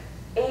watched it.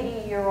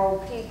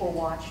 80-year-old people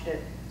watched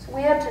it. So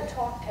we had to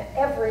talk to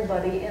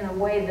everybody in a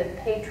way that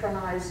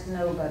patronized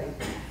nobody.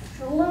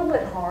 It's a little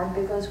bit hard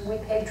because we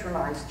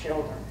patronize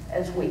children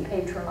as we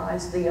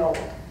patronize the old.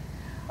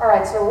 All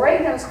right, so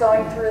Reagan's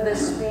going through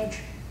this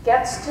speech,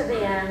 gets to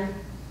the end,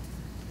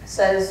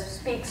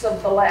 speaks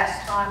of the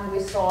last time we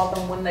saw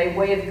them when they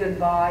waved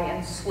goodbye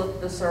and slipped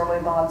the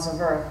surly bonds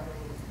of earth.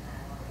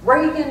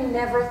 Reagan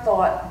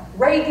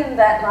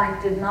that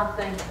night did not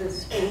think the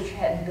speech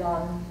had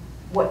done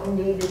what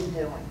needed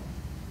doing.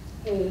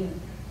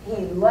 He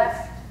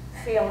left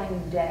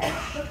feeling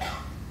dashed.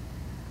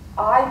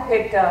 I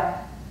picked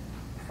up,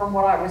 from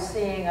what I was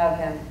seeing of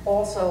him,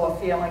 also a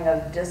feeling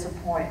of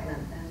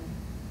disappointment. And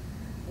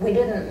we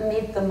didn't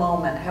meet the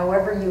moment,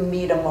 however you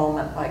meet a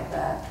moment like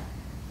that.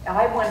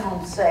 I went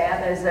home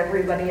sad, as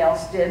everybody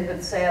else did,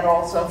 but sad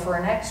also for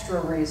an extra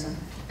reason.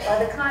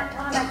 By the time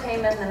I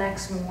came in the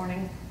next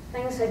morning,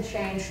 things had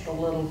changed a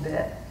little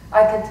bit.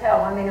 I could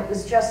tell, I mean, it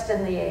was just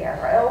in the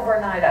air.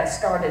 Overnight, I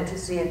started to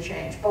see a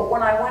change. But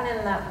when I went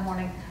in that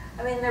morning,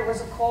 I mean, there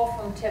was a call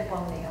from Tip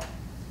O'Neill.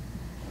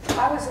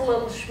 I was a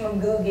little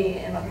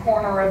schmagoogie in a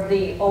corner of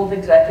the old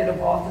executive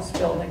office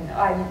building.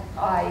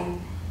 I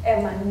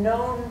am a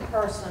known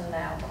person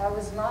now, but I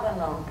was not a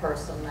known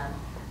person then.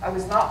 I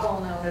was not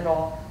well known at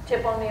all.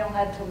 Tip O'Neill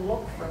had to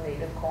look for me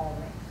to call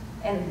me.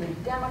 And the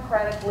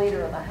Democratic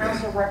leader of the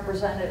House of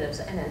Representatives,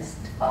 and as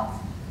tough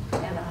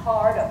and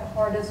hard a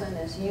partisan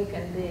as you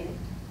can be,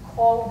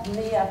 called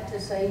me up to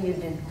say you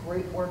did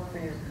great work for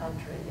your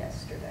country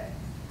yesterday.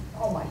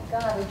 Oh my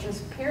God, it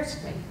just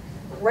pierced me.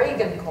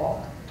 Reagan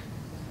called.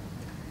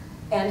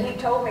 And he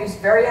told me, he's a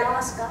very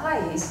honest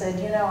guy. He said,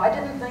 you know, I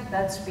didn't think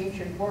that speech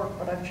would work,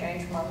 but I've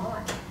changed my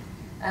mind.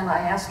 And I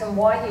asked him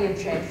why he had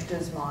changed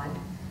his mind.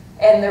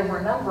 And there were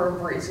a number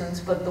of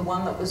reasons, but the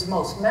one that was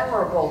most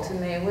memorable to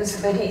me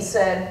was that he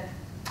said,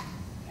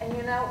 and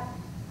you know,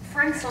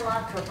 Frank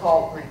Sinatra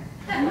called me.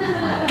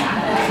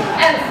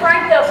 And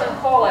Frank doesn't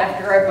call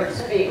after every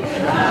speech.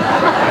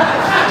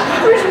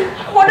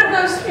 One of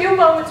those few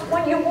moments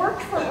when you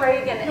worked for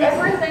Reagan,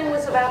 everything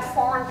was about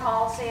foreign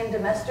policy and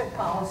domestic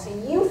policy.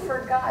 You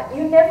forgot.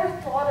 You never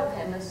thought of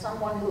him as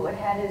someone who had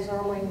had his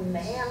early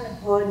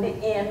manhood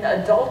in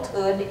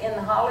adulthood in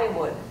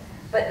Hollywood.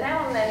 But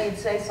now and then he'd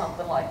say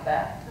something like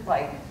that,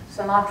 like,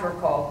 Sinatra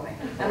called me.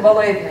 And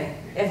believe me,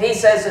 if he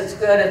says it's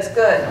good, it's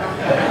good.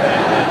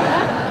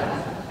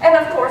 And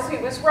of course, he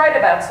was right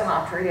about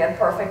Sinatra. He had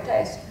perfect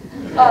taste.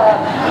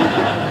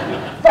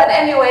 But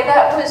anyway,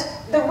 that was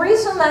the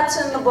reason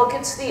that's in the book.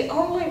 It's the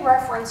only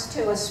reference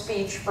to a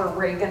speech for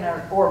Reagan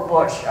or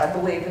Bush, I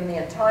believe, in the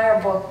entire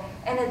book.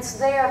 And it's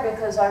there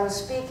because I was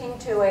speaking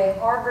to a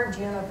Harvard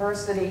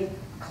University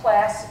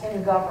class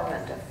in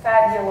government, a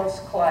fabulous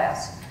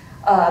class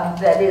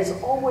that is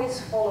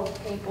always full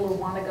of people who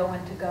want to go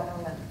into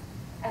government.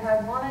 And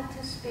I wanted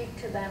to speak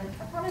to them.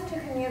 I wanted to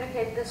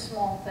communicate this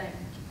small thing.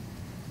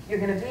 You're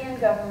going to be in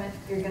government,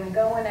 you're going to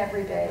go in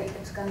every day,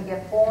 it's going to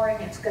get boring,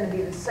 it's going to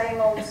be the same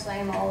old,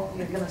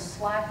 you're going to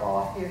slack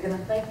off, you're going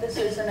to think this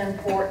isn't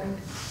important,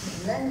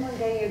 and then one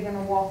day you're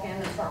going to walk in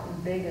and something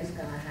big is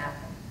going to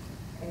happen.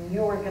 And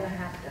you're going to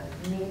have to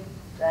meet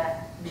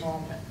that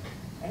moment.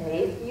 And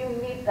if you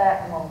meet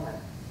that moment,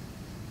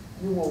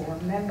 you will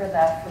remember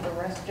that for the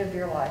rest of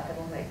your life.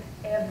 It'll make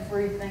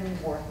everything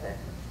worth it.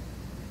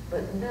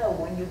 But know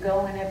when you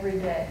go in every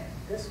day,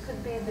 this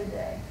could be the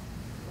day,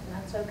 and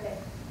that's okay.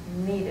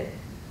 Meet it.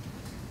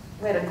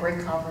 We had a great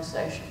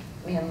conversation,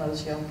 me and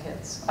those young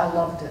kids. I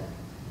loved it.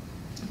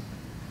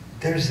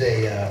 There's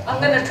a...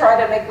 I'm going to try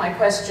to make my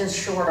questions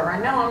shorter. I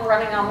know I'm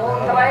running on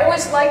long, but I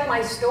always like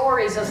my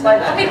stories. It's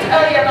like, let me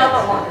tell you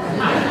another one.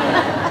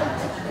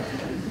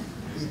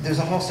 There's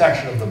a whole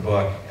section of the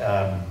book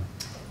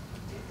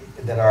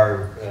that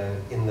are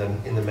in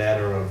the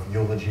matter of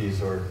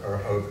eulogies or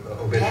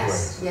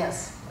obituaries. Yes,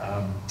 yes.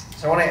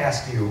 So I want to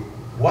ask you,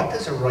 what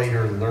does a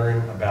writer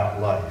learn about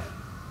life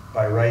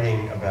by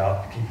writing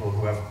about people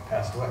who have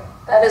passed away?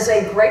 That is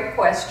a great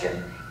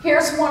question.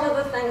 Here's one of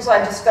the things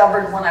I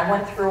discovered when I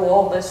went through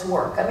all this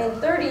work. I mean,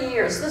 30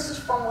 years. This is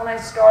from when I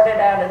started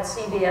out at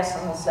CBS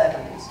in the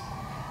 70s.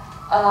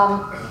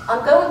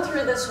 I'm going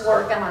through this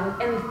work,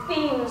 and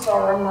themes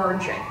are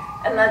emerging.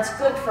 And that's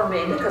good for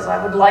me because I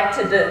would like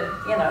to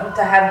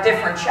have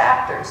different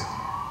chapters.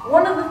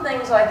 One of the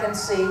things I can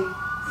see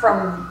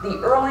from the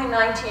early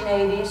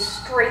 1980s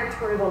straight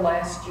through to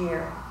last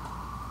year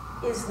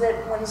is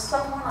that when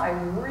someone I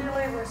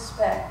really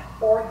respect,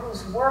 or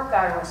whose work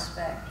I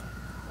respect,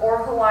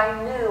 or who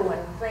I knew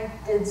and think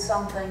did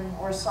something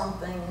or some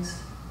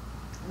things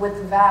with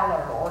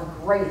valor or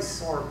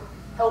grace or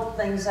helped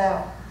things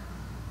out,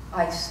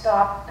 I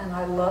stop and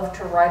I love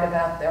to write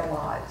about their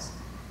lives.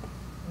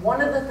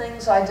 One of the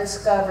things I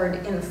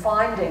discovered in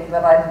finding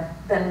that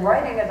I'd been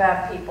writing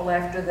about people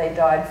after they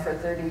died for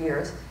 30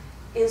 years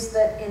is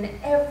that in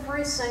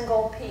every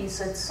single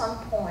piece at some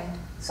point,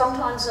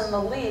 sometimes in the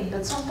lead,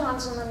 but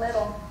sometimes in the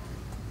middle,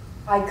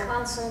 I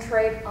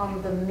concentrate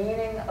on the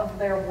meaning of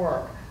their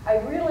work. I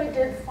really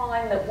did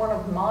find that one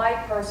of my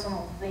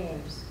personal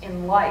themes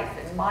in life,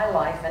 in my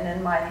life and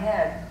in my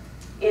head,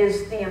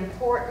 is the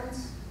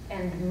importance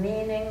and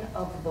meaning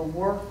of the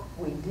work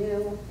we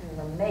do in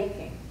the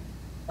making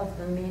of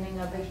the meaning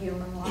of a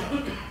human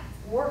life.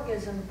 Work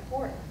is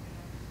important.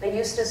 They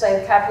used to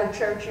say, the Catholic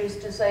Church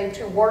used to say,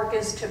 to work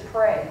is to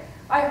pray.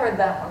 I heard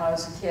that when I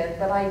was a kid,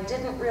 but I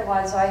didn't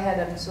realize I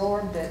had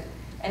absorbed it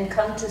and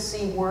come to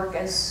see work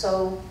as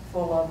so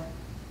full of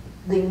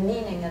the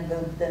meaning and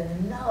the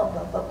nub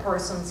of a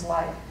person's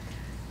life.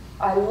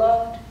 I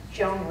loved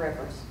Joan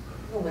Rivers,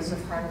 who was a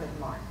friend of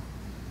mine,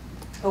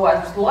 who I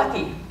was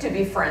lucky to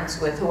be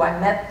friends with, who I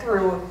met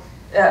through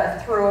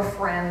a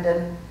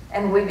friend,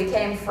 and we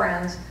became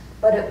friends,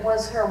 but it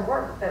was her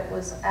work that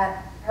was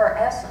at her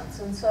essence.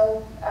 And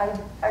so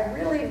I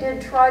really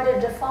did try to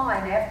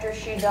define, after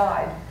she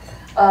died,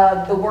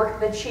 the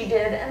work that she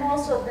did, and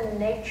also the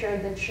nature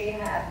that she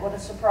had. What a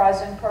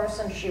surprising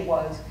person she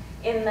was,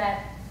 in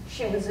that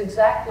she was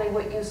exactly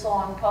what you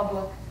saw in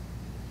public,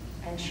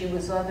 and she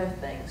was other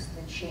things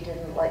that she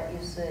didn't let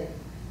you see,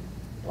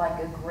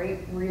 like a great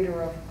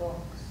reader of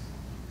books,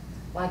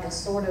 like a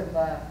sort of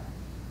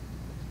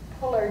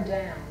puller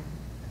down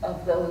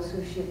of those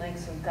who she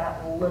thinks have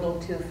gotten a little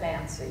too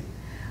fancy.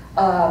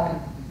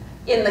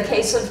 In the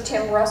case of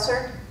Tim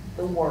Russert,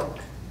 the work.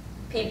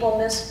 People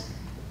miss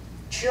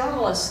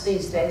journalists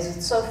these days.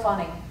 It's so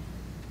funny.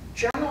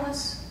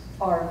 Journalists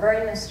are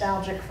very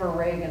nostalgic for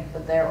Reagan,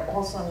 but they're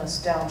also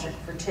nostalgic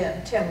for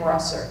Tim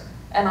Russert.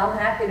 And I'm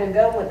happy to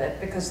go with it,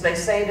 because they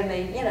say to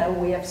me, you know,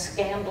 we have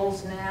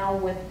scandals now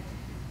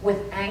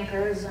with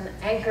anchors and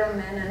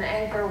anchormen and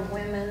anchor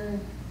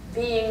women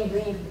being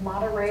the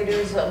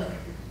moderators of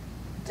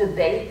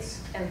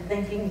debates and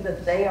thinking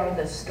that they are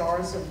the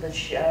stars of the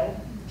show.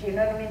 Do you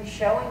know what I mean?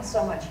 Showing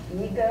so much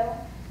ego,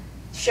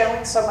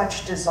 showing so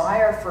much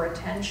desire for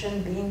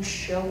attention, being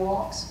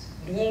show-offs,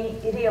 being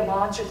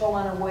ideological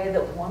in a way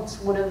that once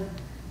would have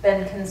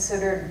been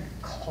considered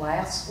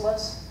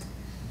classless.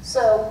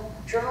 So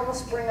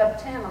journalists bring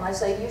up Tim, and I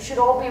say, you should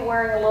all be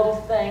wearing a little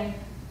thing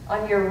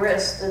on your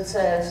wrist that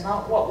says,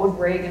 not what would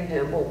Reagan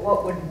do, but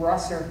what would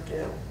Russert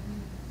do?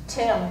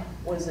 Tim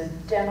was a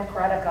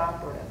Democratic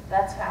operative.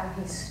 That's how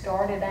he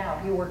started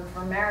out. He worked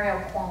for Mario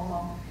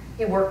Cuomo.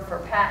 He worked for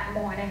Pat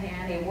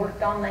Moynihan. He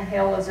worked on the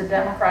Hill as a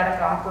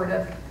Democratic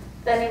operative.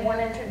 Then he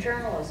went into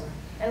journalism.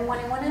 And when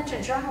he went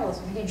into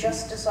journalism, he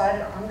just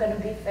decided, I'm going to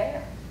be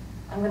fair.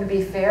 I'm going to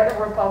be fair to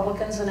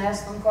Republicans and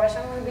ask them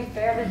questions. I'm going to be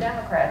fair to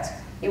Democrats.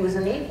 He was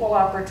an equal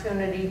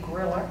opportunity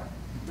griller.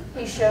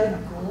 He showed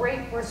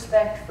great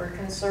respect for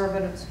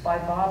conservatives by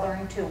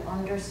bothering to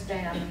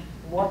understand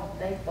what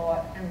they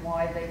thought and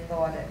why they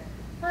thought it.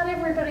 Not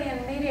everybody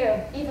in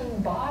media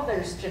even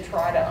bothers to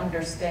try to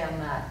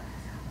understand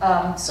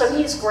that. So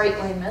he's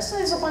greatly missed.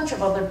 There's a bunch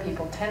of other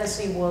people,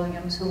 Tennessee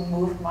Williams, who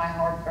moved my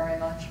heart very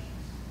much.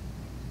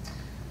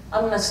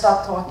 I'm going to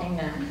stop talking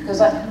now,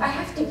 because I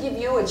have to give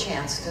you a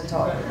chance to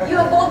talk. You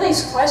have all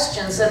these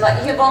questions, and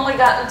you've only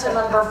gotten to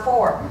number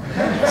 4.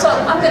 So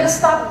I'm going to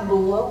stop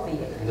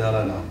bloviating.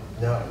 No,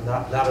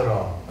 not at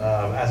all.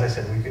 As I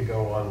said, we could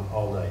go on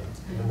all night,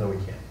 even though we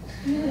can't.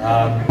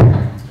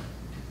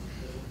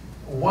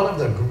 One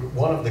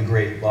of the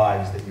great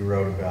lives that you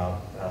wrote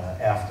about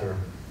after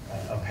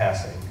a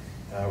passing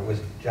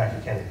was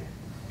Jackie Kennedy.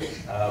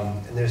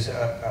 And there's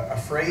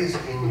a phrase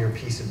in your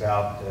piece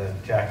about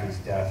Jackie's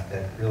death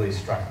that really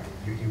struck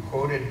me. You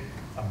quoted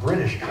a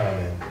British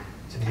comment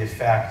to the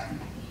effect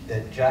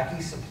that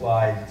Jackie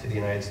supplied to the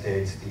United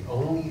States the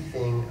only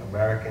thing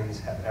Americans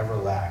have ever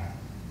lacked,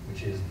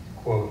 which is,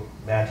 quote,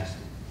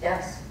 majesty.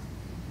 Yes.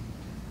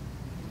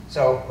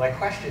 So my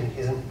question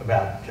isn't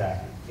about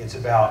Jackie. It's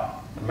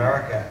about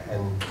America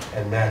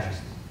and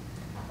majesty.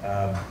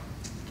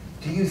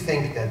 Do you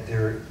think that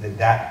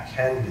that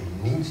can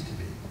be, needs to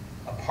be,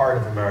 a part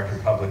of American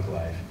public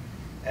life?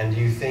 And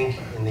do you think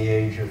in the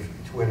age of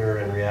Twitter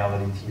and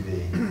reality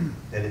TV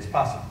that it's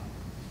possible?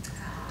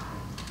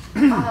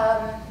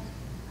 Well,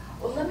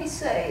 let me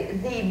say,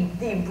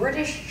 the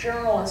British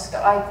journalist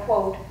I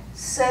quote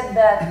said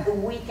that the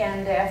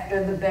weekend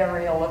after the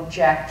burial of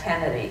Jack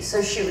Kennedy.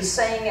 So she was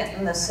saying it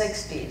in the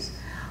 60s.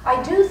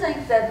 I do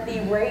think that the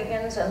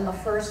Reagans and the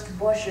first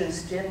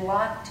Bushes did a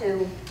lot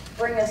to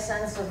bring a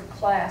sense of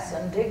class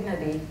and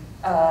dignity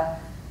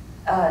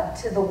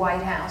to the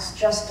White House,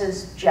 just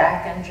as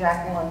Jack and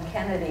Jacqueline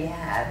Kennedy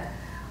had.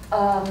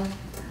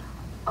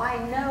 I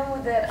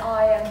know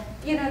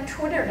that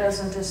Twitter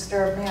doesn't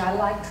disturb me. I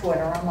like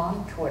Twitter. I'm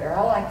on Twitter.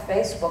 I like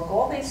Facebook.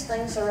 All these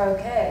things are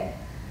okay.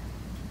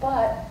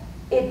 But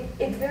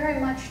it very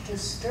much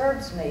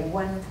disturbs me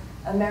when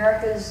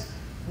America's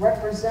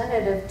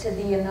representative to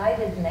the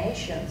United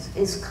Nations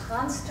is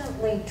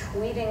constantly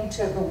tweeting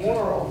to the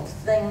world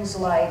things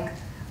like,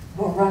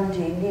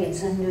 Burundi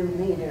needs a new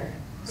leader,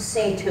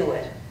 see to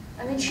it.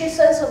 I mean, she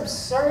says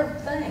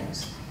absurd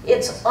things.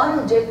 It's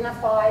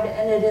undignified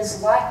and it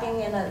is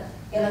lacking in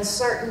a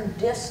certain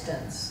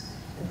distance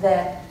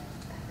that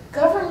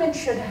government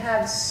should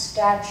have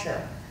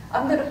stature.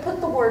 I'm going to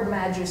put the word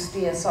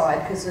majesty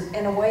aside because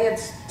in a way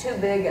it's too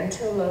big and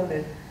too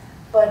loaded.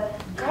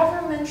 But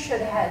government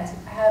should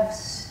have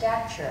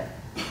stature.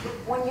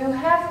 When you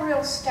have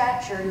real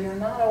stature, you're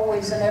not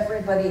always in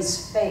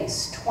everybody's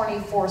face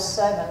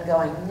 24/7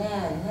 going,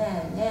 nah,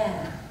 nah,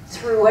 nah,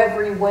 through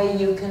every way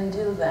you can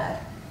do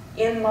that.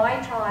 In my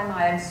time,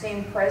 I have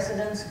seen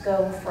presidents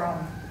go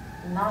from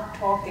not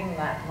talking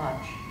that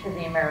much to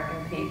the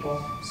American people,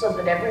 so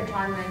that every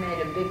time they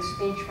made a big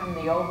speech from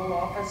the Oval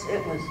Office,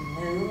 it was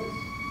news.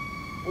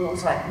 It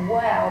was like,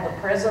 wow, the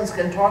president's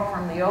going to talk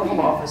from the Oval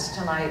Office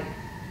tonight.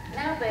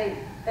 Now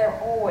they're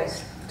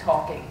always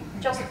talking,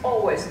 just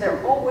always.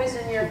 They're always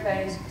in your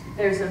face.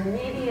 There's a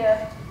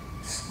media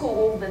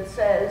school that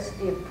says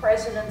the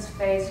president's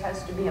face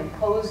has to be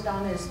imposed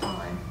on his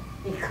time.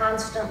 He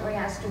constantly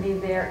has to be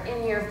there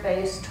in your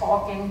face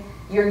talking.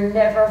 You're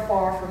never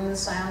far from the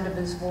sound of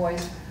his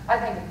voice. I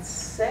think it's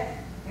sick,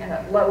 and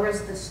it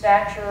lowers the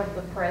stature of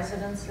the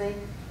presidency.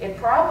 It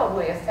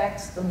probably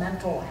affects the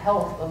mental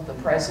health of the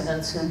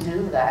presidents who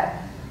do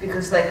that,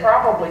 because they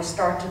probably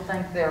start to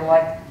think they're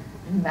like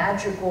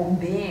magical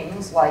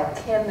beings like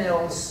Kim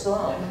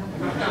Il-sung,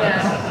 you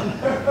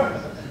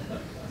know?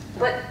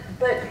 But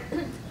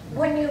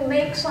when you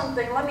make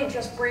something, let me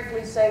just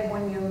briefly say,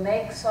 when you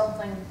make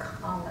something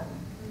common,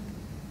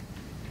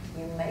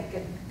 you make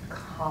it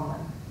common.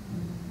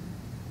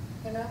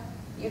 You know,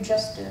 you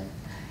just do.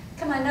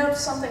 Can I note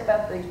something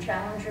about the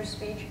Challenger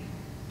speech?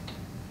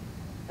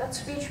 That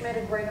speech made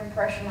a great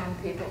impression on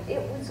people.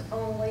 It was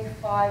only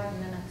 5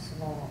 minutes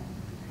long.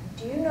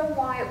 Do you know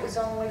why it was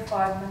only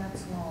 5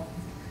 minutes long?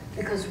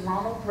 Because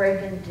Ronald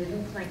Reagan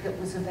didn't think it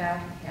was about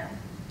him.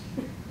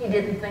 He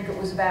didn't think it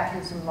was about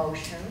his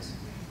emotions.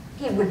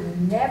 He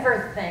would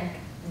never think,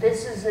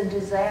 this is a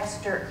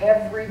disaster,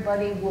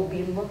 everybody will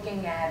be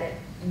looking at it,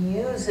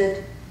 use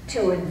it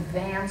to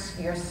advance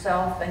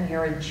yourself and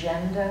your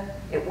agenda.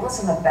 It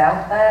wasn't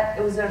about that.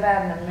 It was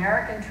about an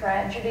American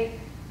tragedy.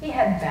 He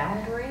had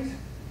boundaries.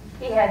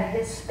 He had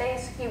his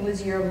space. He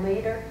was your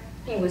leader.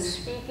 He was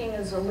speaking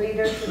as a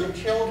leader to the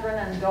children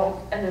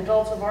and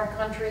adults of our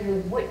country who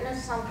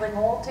witnessed something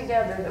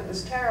altogether that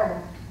was terrible.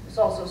 He was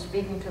also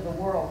speaking to the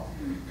world.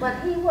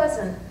 But he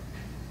wasn't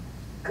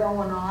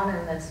going on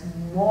in this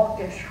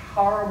mawkish,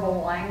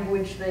 horrible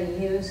language they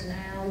use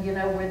now, you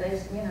know, where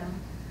they, you know,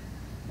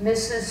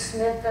 Mrs.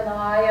 Smith and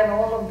I and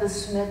all of the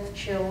Smith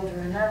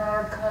children and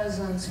our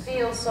cousins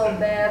feel so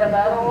bad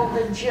about all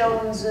the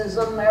Joneses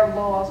and their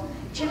loss.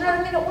 Do you know what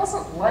I mean? It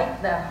wasn't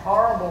like that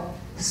horrible,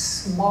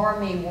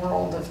 smarmy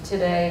world of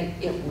today.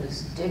 It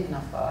was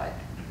dignified.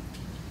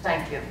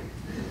 Thank you.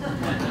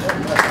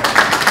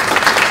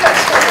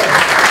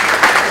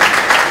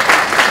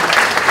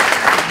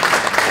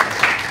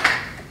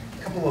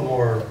 A couple of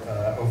more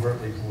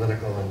overtly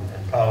political and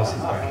policy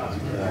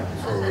questions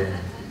before we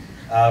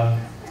end.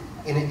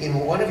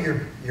 In one of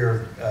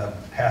your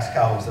past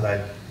columns that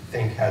I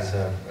think has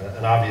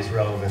an obvious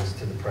relevance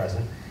to the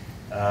present,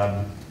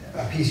 a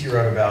piece you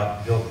wrote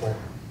about Bill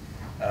Clinton.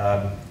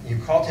 You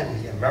called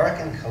him the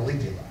American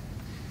Caligula.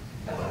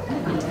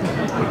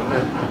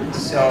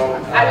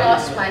 I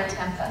lost my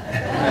temper.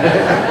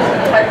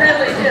 I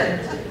really did.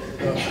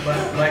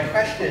 My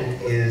question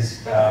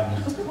is,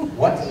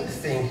 what do you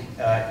think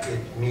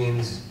it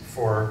means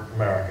for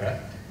America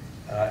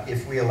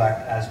if we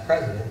elect as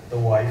president the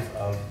wife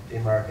of the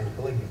American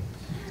Caligula?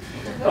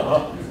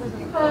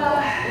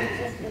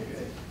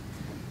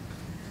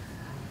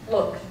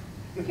 Look,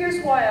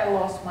 here's why I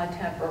lost my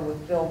temper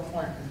with Bill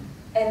Clinton.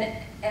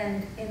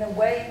 And in a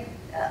way,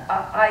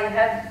 I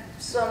have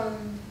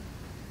some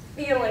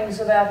feelings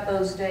about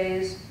those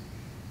days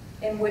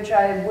in which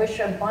I wish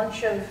a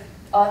bunch of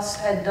us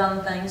had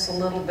done things a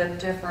little bit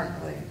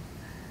differently.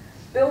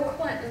 Bill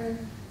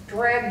Clinton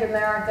dragged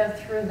America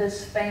through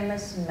this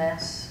famous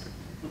mess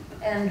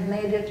and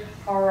made it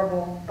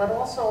horrible, but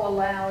also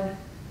allowed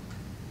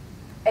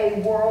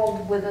a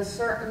world with a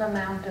certain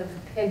amount of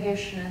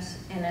piggishness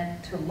in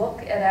it to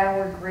look at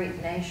our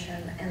great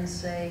nation and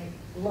say,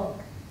 look,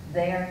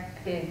 they're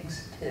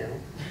pigs too.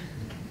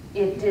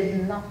 It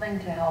did nothing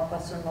to help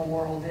us in the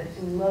world.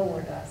 It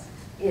lowered us.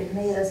 It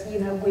made us, you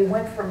know, we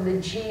went from the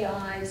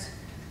GIs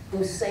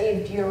who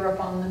saved Europe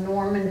on the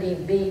Normandy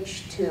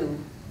beach to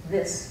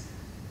this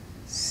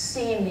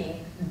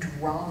seamy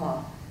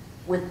drama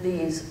with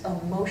these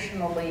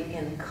emotionally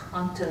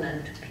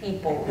incontinent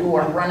people who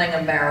are running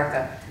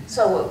America.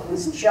 So it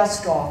was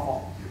just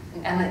awful.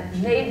 And it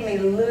made me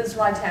lose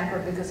my temper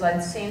because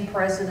I'd seen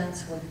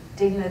presidents with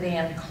dignity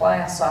and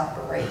class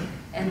operate,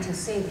 and to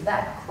see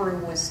that crew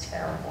was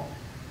terrible.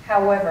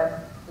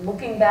 However,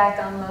 looking back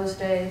on those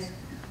days,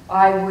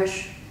 I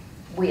wish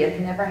We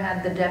had never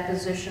had the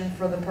deposition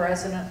for the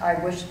president. I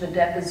wish the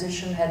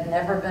deposition had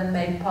never been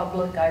made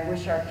public. I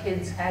wish our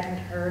kids hadn't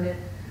heard it.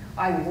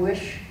 I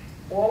wish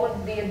all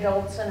of the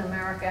adults in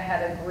America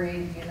had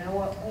agreed, you know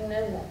what,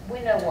 we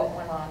know what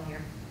went on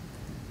here.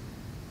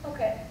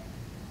 Okay,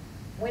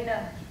 we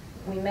know.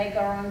 We make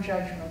our own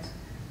judgments,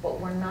 but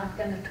we're not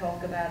going to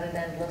talk about it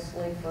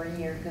endlessly for a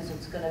year because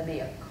it's going to be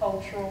a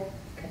cultural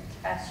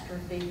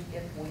catastrophe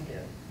if we do.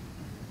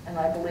 And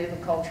I believe a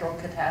cultural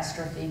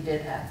catastrophe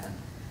did happen.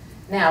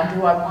 Now,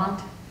 do I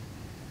want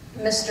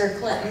Mr.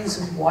 Clinton's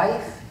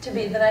wife to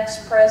be the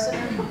next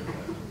president?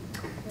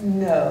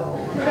 No.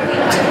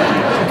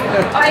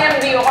 I am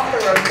the author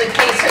of the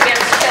case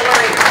against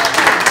Hillary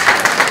Clinton,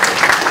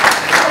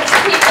 which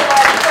people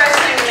are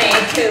pressing me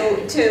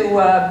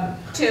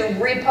to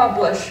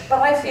republish, but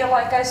I feel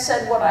like I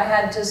said what I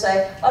had to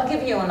say. I'll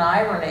give you an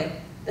irony.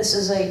 This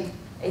is a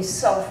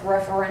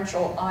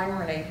self-referential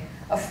irony.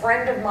 A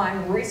friend of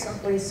mine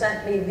recently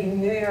sent me the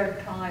New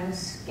York Times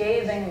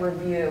scathing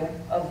review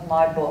of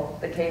my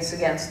book, The Case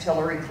Against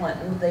Hillary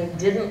Clinton. They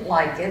didn't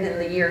like it in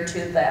the year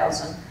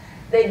 2000.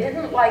 They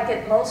didn't like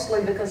it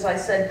mostly because I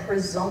said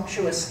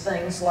presumptuous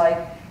things like,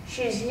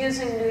 she's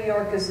using New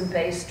York as a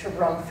base to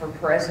run for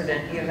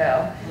president, you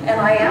know. And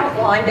I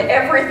outlined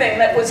everything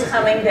that was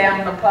coming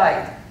down the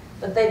pike.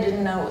 But they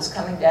didn't know it was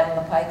coming down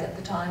the pike at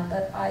the time,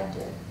 but I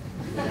did.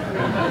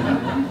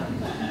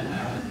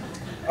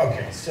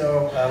 Okay,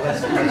 so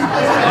let's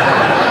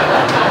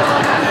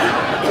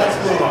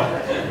move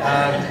on.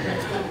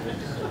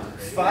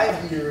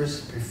 5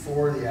 years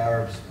before the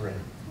Arab Spring,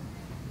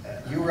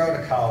 you wrote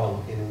a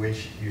column in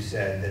which you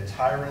said that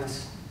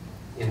tyrants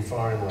in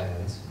foreign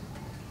lands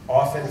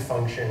often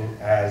function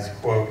as,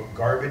 quote,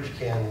 garbage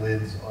can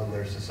lids on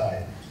their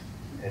society,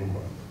 end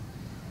quote.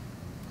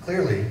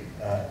 Clearly,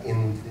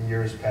 in the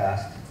years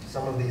past,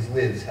 some of these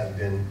lids have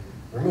been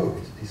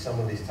removed. Some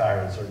of these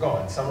tyrants are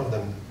gone, some of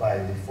them by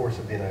the force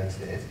of the United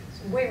States.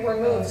 We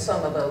removed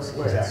some of those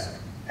lids. Exactly.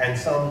 And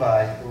some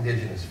by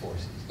indigenous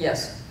forces.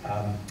 Yes.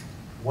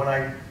 When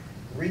I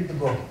read the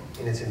book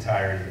in its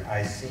entirety,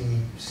 I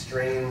see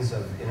strains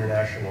of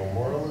international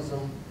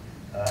moralism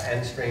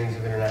and strains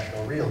of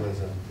international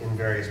realism in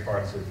various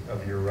parts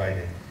of your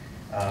writing,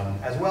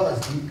 as well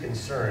as deep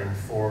concern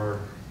for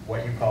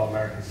what you call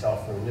American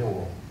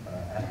self-renewal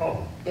at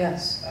home.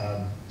 Yes.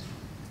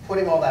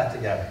 Putting all that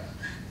together,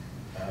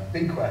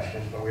 big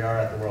question, but we are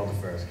at the World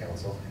Affairs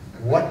Council.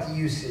 What do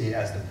you see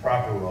as the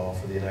proper role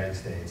for the United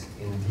States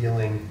in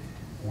dealing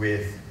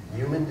with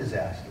human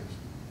disasters,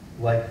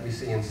 like we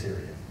see in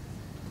Syria,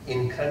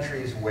 in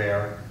countries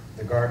where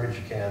the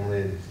garbage can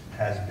lid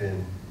has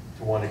been,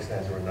 to one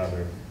extent or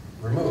another,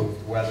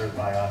 removed, whether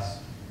by us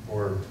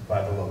or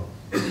by the locals?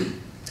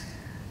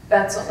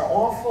 That's an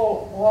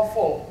awful,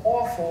 awful,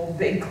 awful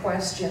big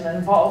question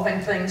involving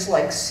things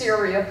like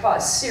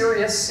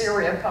serious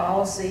Syria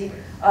policy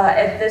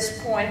at this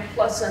point,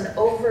 plus an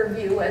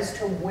overview as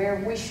to where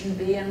we should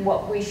be and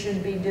what we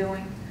should be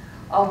doing.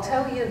 I'll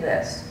tell you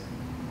this.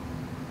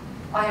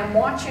 I am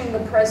watching the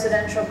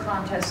presidential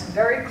contest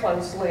very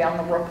closely on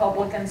the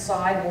Republican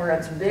side where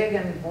it's big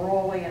and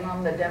brawly, and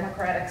on the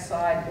Democratic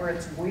side where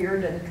it's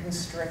weird and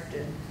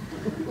constricted.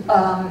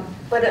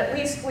 But at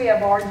least we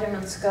have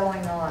arguments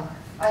going on.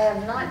 I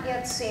have not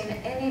yet seen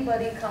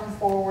anybody come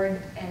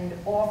forward and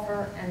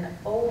offer an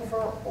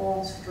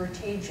overall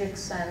strategic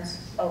sense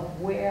of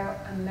where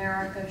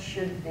America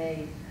should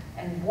be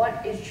and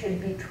what it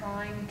should be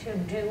trying to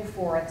do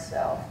for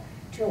itself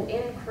to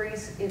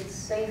increase its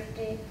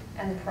safety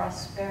and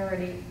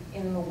prosperity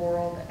in the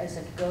world as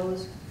it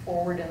goes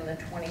forward in the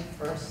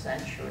 21st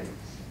century.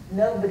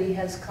 Nobody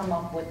has come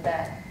up with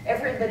that.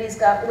 Everybody's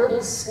got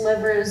little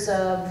slivers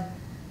of,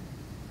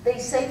 they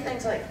say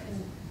things like,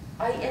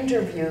 I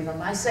interview them,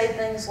 I say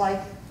things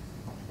like,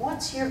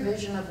 what's your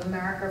vision of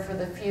America for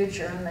the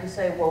future? And they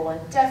say,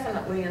 well,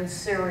 definitely in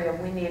Syria,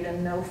 we need a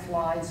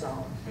no-fly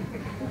zone.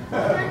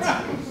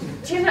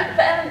 Do you know,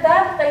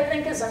 that they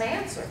think is an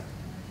answer.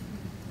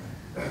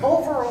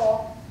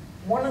 Overall,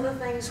 one of the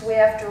things we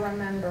have to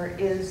remember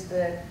is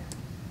that,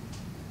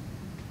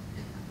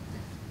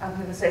 I'm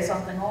going to say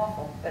something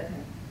awful, but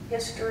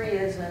history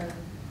is an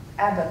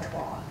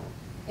abattoir.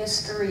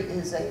 History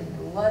is a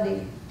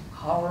bloody,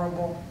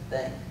 horrible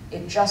thing.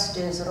 It just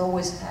is, it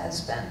always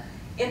has been.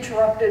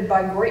 Interrupted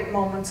by great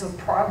moments of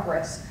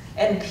progress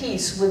and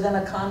peace within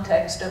a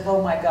context of,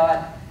 oh my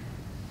God,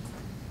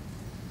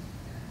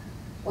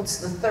 what's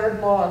the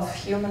third law of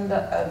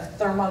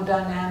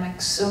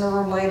thermodynamics? Sooner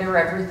or later,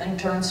 everything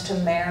turns to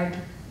merde.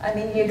 I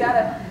mean, you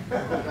have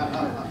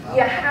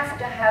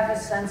to have a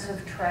sense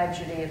of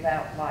tragedy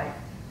about life.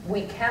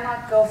 We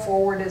cannot go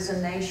forward as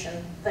a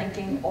nation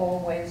thinking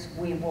always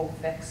we will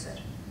fix it.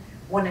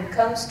 When it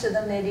comes to the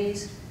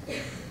Mideast,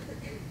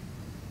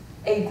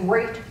 a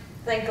great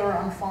thinker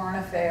on foreign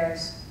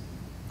affairs,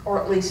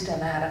 or at least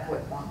an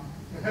adequate one,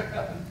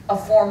 a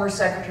former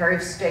Secretary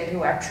of State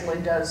who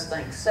actually does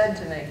think, said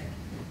to me,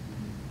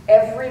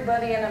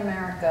 everybody in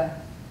America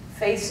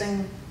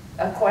facing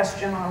a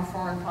question on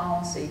foreign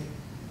policy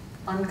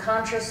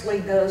unconsciously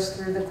goes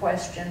through the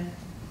question,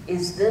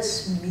 Is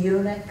this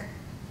Munich,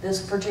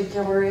 this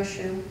particular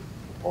issue,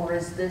 or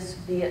is this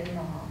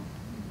Vietnam,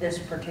 this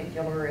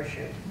particular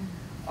issue?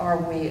 Are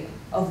we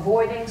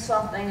avoiding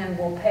something and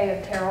we'll pay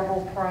a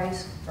terrible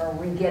price, or are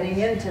we getting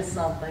into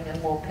something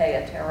and we'll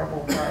pay a terrible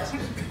price?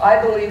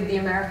 I believe the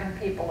American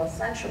people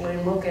essentially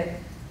look at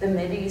the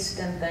Mideast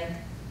and think,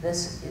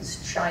 this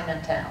is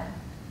Chinatown.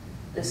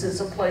 This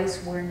is a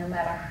place where no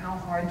matter how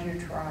hard you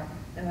try,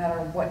 no matter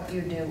what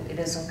you do, it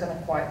isn't going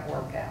to quite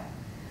work out.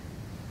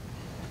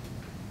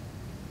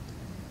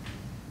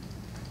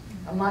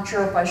 I'm not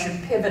sure if I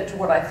should pivot to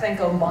what I think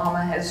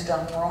Obama has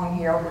done wrong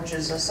here, which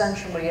is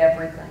essentially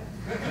everything.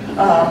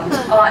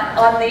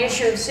 On the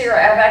issue of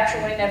Syria, I've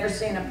actually never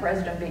seen a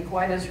president be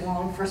quite as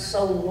wrong for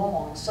so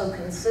long, so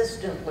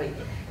consistently,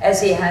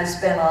 as he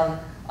has been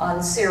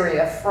on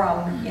Syria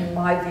from, in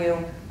my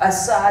view,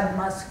 Assad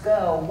must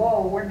go.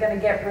 Whoa, we're going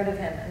to get rid of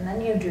him. And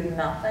then you do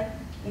nothing.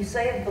 You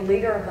say of the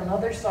leader of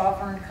another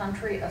sovereign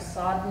country,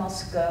 Assad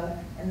must go,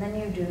 and then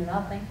you do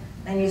nothing.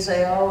 And you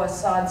say, oh,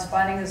 Assad's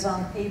fighting his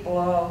own people.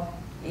 Oh,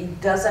 he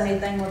does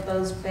anything with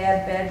those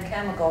bad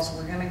chemicals,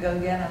 we're going to go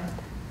get him.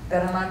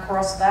 Better not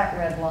cross that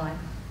red line.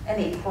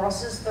 And he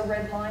crosses the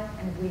red line,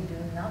 and we do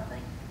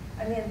nothing.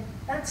 I mean,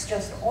 that's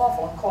just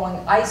awful, calling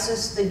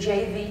ISIS the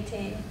JV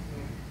team.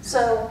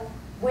 So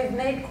we've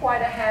made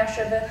quite a hash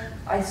of it.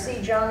 I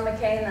see John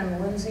McCain and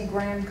Lindsey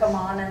Graham come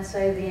on and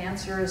say the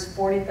answer is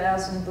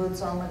 40,000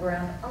 boots on the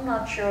ground. I'm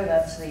not sure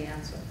that's the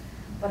answer.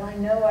 But I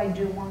know I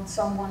do want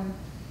someone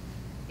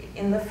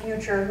in the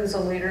future who's a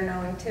leader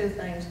knowing two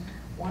things.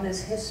 One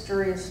is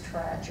history is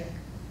tragic.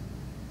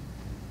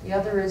 The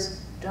other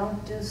is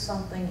don't do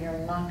something you're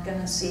not going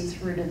to see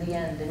through to the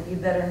end, and you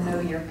better know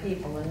your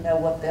people and know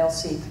what they'll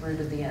see through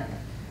to the end.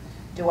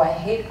 Do I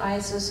hate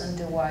ISIS and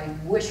do I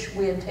wish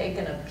we had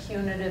taken a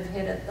punitive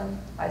hit at them?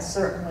 I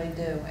certainly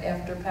do.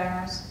 After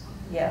Paris,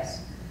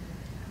 yes.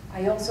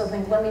 I also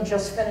think, let me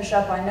just finish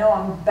up. I know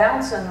I'm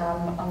bouncing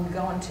or I'm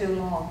going too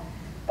long,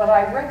 but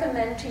I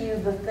recommend to you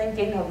the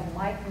thinking of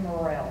Mike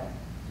Morrell,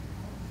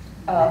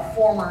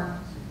 former...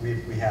 We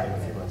had him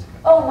a few months ago.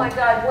 Oh my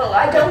God, well,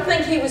 I don't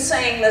think he was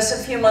saying this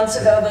a few months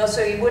ago, though,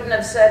 so he wouldn't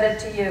have said it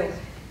to you.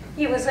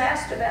 He was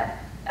asked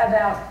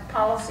about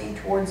policy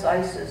towards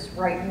ISIS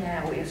right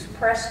now. He was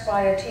pressed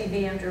by a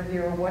TV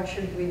interviewer, what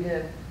should we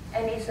do?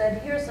 And he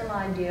said, here's an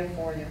idea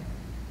for you.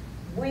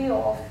 We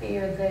all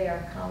fear they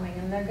are coming,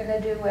 and they're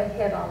going to do a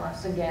hit on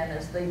us again,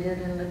 as they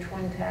did in the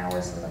Twin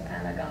Towers and the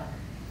Pentagon.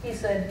 He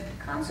said,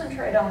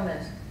 concentrate on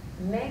this.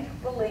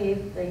 Make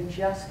believe they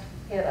just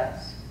hit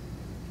us,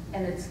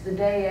 and it's the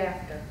day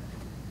after.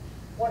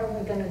 What are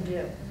we going to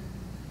do?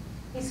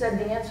 He said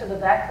the answer to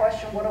that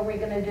question, what are we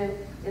going to do,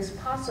 is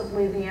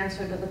possibly the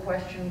answer to the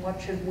question,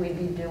 what should we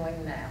be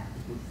doing now?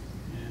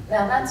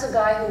 Now that's a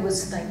guy who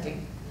was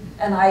thinking.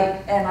 So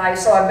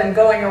I've been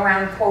going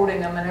around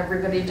quoting him, and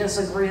everybody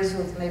disagrees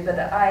with me, but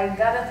I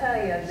gotta tell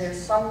you,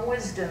 there's some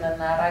wisdom in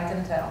that, I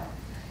can tell.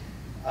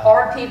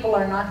 Our people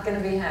are not gonna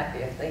be happy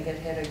if they get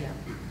hit again.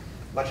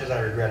 Much as I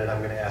regret it, I'm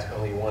going to ask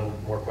only one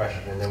more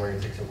question, and then we're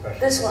going to take some questions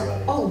This from one,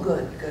 the audience. oh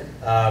good, good.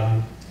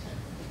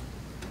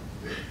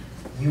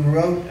 You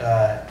wrote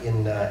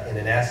in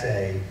an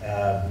essay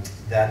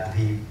that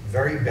the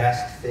very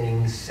best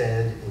thing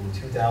said in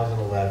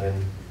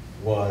 2011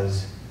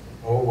 was,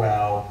 oh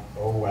wow,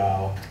 oh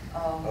wow,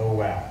 oh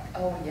wow.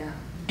 Oh yeah.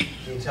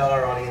 Can you tell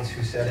our audience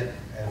who said it?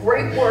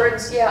 Great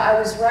words, yeah. I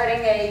was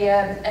writing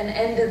an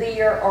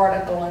end-of-the-year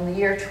article in the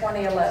year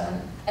 2011,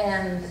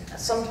 and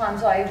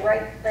sometimes I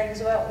write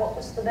things about what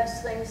was the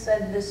best thing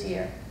said this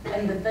year.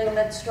 And the thing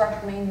that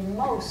struck me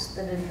most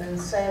that had been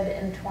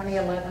said in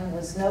 2011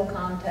 was no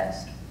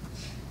contest.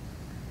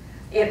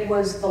 It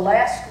was the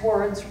last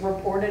words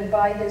reported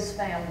by his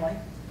family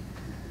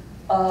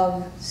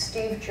of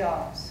Steve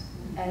Jobs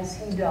as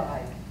he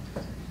died.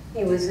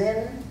 He was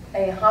in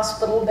a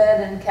hospital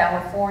bed in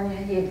California.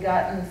 He had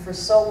gotten for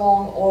so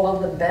long all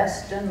of the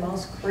best and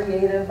most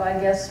creative, I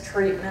guess,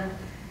 treatment.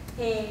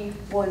 He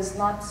was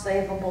not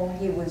savable.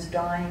 He was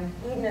dying.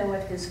 He knew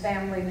it. His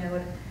family knew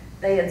it.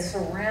 They had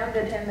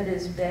surrounded him at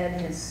his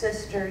bed, his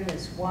sister,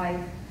 his wife,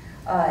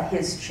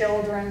 his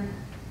children,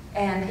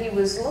 and he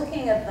was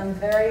looking at them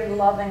very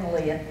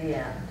lovingly at the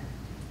end.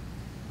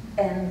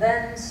 And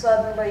then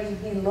suddenly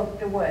he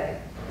looked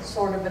away,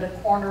 sort of at a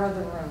corner of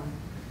the room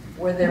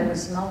where there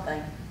was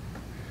nothing.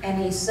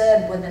 And he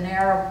said with an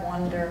air of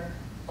wonder,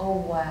 oh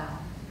wow,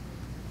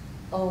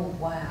 oh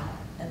wow,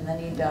 and then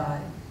he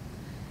died.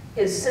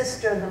 His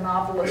sister, the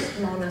novelist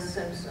Mona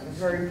Simpson, a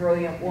very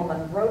brilliant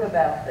woman, wrote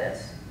about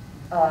this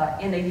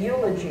in a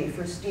eulogy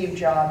for Steve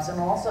Jobs, and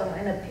also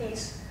in a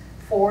piece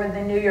for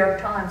the New York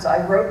Times.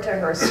 I wrote to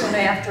her soon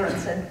after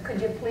and said, could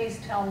you please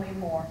tell me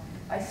more?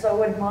 I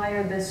so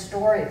admire this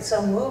story, it's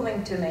so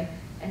moving to me.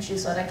 And she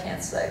said, I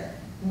can't say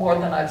more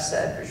than I've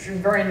said, but she was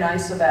very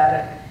nice about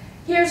it.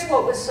 Here's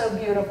what was so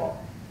beautiful.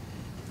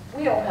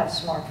 We all have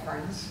smart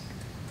friends.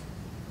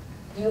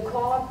 You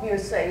call up your,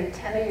 say,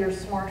 10 of your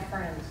smart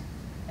friends,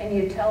 and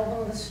you tell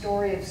them the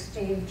story of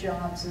Steve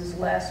Jobs'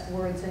 last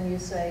words, and you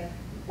say,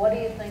 what do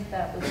you think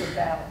that was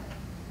about?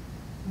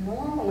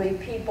 Normally,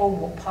 people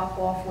will pop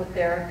off with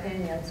their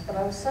opinions, but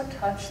I was so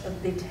touched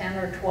that the 10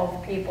 or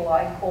 12 people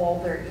I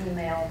called or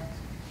emailed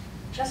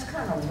just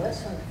kind of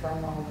listened for a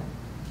moment.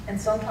 And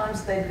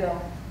sometimes they'd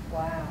go,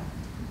 wow.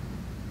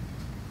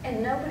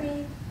 And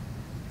nobody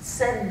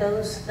said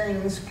those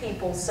things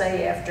people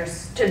say after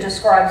to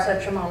describe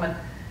such a moment.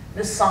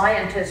 The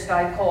scientist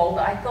I called,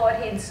 I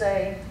thought he'd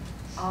say,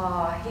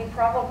 he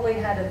probably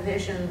had a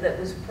vision that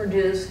was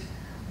produced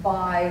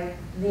by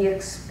the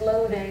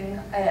exploding,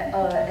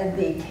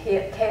 the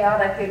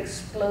chaotic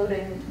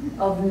exploding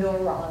of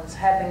neurons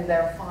having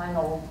their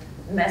final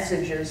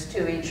messages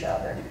to each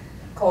other.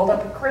 Called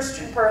up a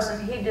Christian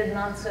person, he did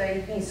not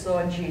say he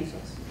saw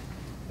Jesus.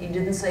 He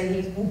didn't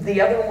say the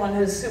other one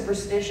who's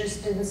superstitious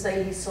didn't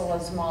say he saw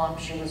his mom.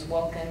 She was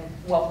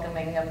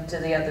welcoming him to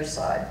the other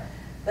side.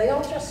 They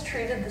all just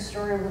treated the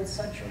story with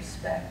such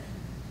respect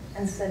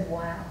and said,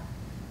 wow.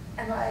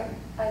 And I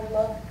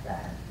loved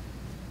that.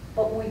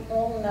 But we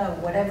all know,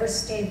 whatever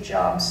Steve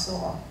Jobs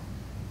saw,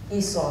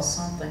 he saw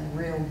something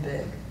real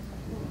big.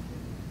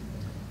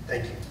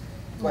 Thank you.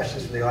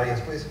 Questions from the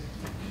audience, please?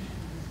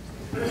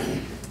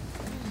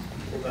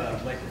 With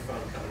a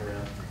microphone coming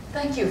around.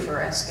 Thank you for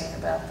asking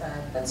about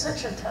that. That's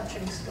such a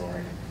touching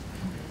story.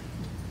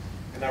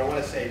 And I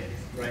want to say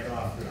right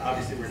off that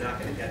obviously we're not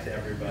going to get to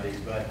everybody,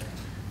 but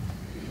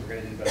we're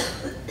going to do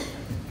better.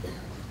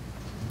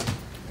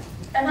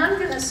 And I'm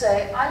going to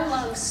say, I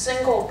love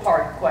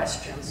single-part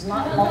questions,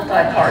 not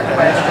multi-part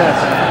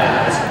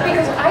questions.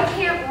 Because I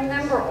can't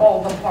remember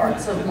all the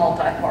parts of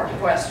multi-part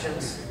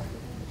questions.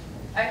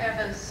 I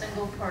have a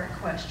single-part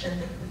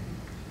question.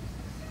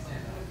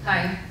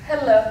 Hi.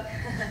 Hello.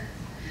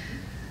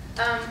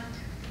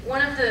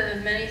 One of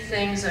the many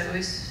things I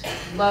always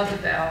love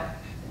about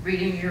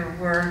reading your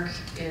work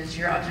is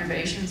your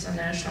observations on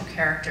national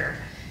character.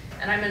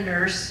 And I'm a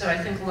nurse, so I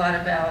think a lot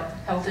about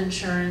health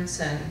insurance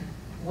and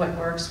what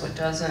works, what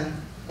doesn't,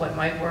 what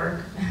might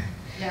work.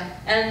 Yeah.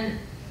 And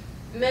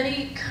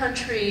many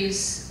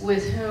countries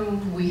with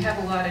whom we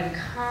have a lot in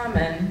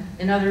common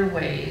in other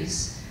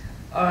ways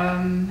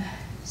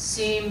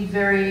seem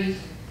very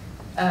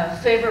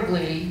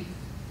favorably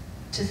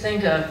to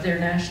think of their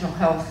national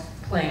health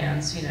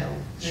plans, you know,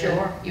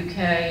 Sure. the UK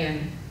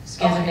and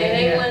Scandinavia.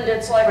 In England,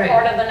 it's like Right.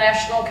 part of the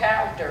national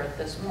character at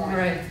this point.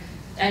 Right.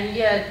 And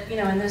yet, you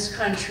know, in this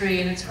country,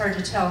 and it's hard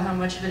to tell how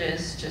much of it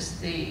is just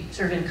the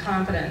sort of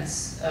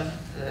incompetence of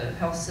the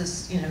health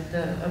system, you know,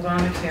 the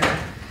Obamacare.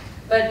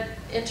 But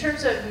in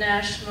terms of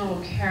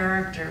national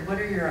character, what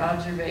are your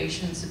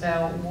observations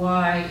about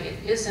why it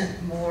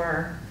isn't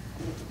more,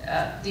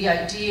 the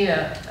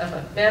idea of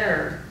a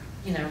better,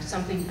 you know,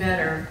 something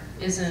better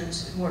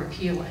isn't more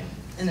appealing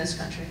in this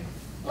country?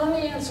 Let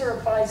me answer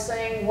it by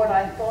saying what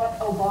I thought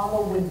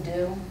Obama would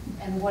do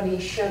and what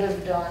he should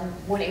have done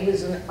when he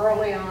was an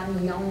early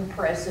on young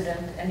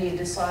president and he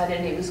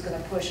decided he was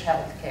going to push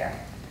health care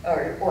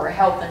or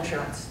health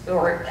insurance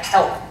or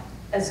health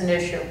as an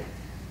issue.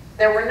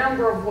 There were a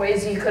number of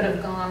ways he could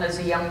have gone as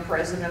a young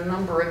president, a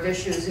number of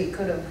issues he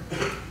could have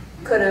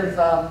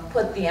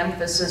put the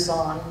emphasis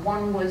on.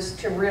 One was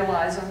to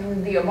realize, I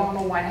mean, the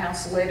Obama White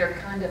House later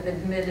kind of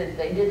admitted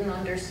they didn't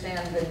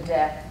understand the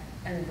depth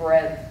and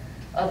breadth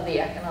of the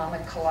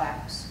economic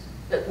collapse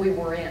that we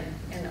were in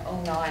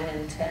 09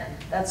 and 10.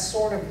 That's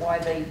sort of why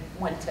they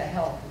went to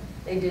health.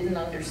 They didn't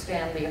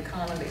understand the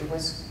economy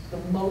was the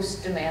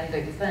most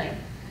demanding thing.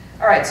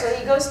 All right, so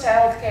he goes to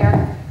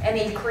healthcare and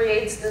he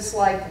creates this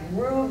like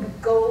Rube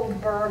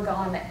Goldberg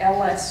on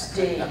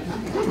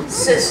LSD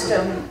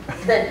system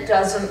that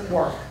doesn't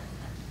work.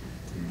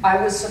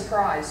 I was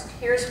surprised.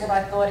 Here's what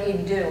I thought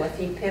he'd do if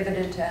he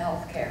pivoted to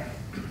healthcare.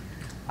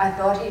 I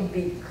thought he'd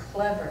be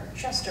clever,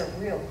 just a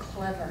real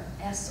clever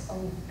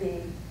SOB,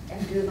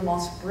 and do the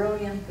most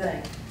brilliant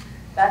thing.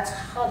 That's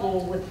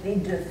huddle with the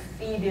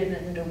defeated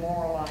and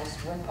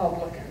demoralized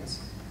Republicans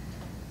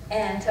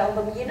and tell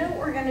them, you know what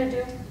we're going to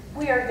do?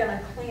 We are going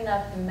to clean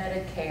up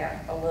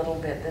Medicare a little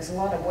bit. There's a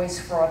lot of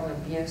waste, fraud, and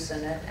abuse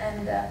in it.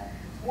 And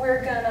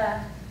we're going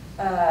to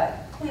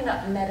clean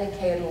up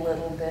Medicaid a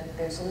little bit.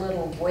 There's a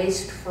little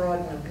waste, fraud,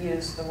 and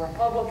abuse. The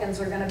Republicans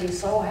are going to be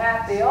so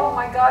happy. Oh,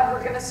 my God,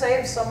 we're going to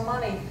save some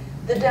money.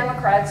 The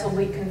Democrats will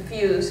be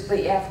confused,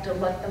 but you have to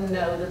let them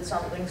know that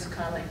something's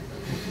coming.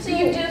 So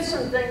you do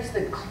some things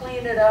that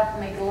clean it up,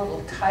 make it a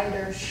little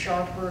tighter,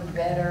 sharper,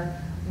 better,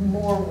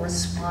 more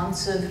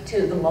responsive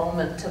to the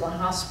moment, to the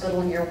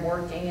hospital you're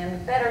working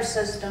in, better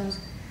systems.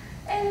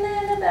 And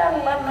then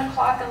about 11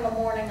 o'clock in the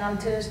morning on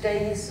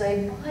Tuesday, you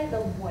say, by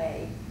the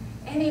way,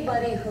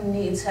 anybody who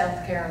needs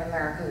health care in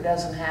America who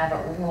doesn't have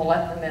it, we're going to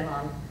let them in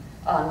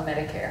on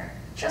Medicare.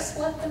 Just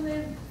let them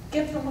in.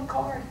 Give them a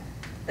card.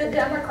 The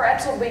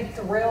Democrats will be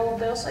thrilled.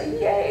 They'll say,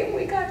 yay,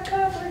 we got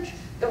coverage.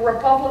 The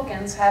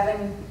Republicans,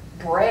 having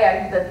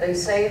bragged that they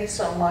saved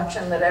so much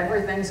and that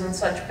everything's in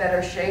such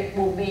better shape,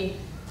 will be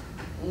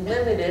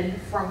limited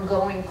from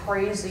going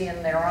crazy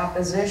in their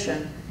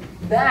opposition.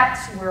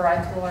 That's where I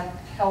thought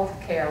health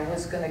care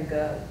was going to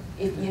go.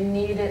 If you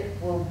need it,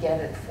 we'll get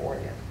it for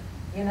you.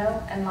 You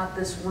know, and not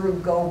this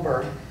Rube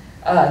Goldberg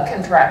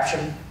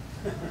contraption.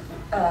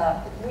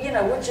 You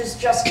know, which is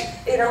just,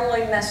 it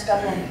only messed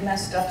up a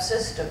messed up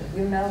system.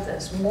 You know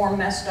this, more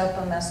messed up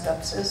a messed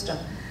up system.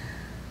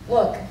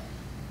 Look,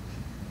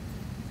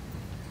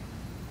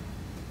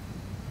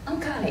 I'm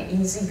kind of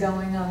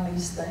easygoing on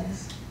these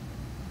things.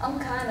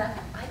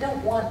 I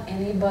don't want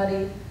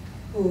anybody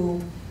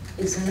who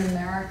is in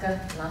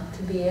America not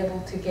to be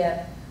able to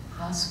get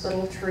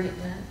hospital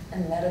treatment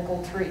and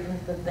medical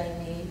treatment that they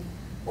need.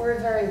 We're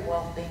a very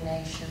wealthy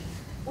nation.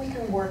 We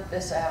can work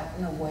this out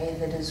in a way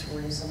that is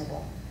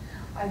reasonable.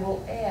 I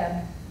will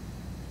add,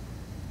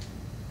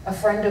 a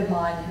friend of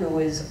mine who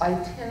is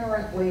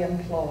itinerantly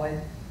employed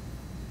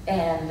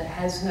and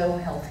has no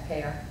health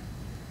care,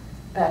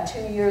 about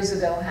 2 years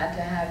ago had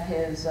to have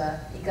his,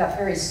 he got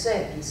very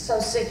sick. He's so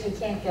sick he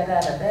can't get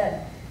out of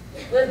bed.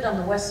 He lived on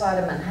the west side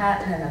of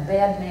Manhattan in a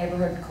bad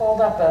neighborhood, called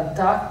up a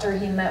doctor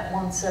he met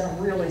once, said, I'm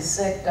really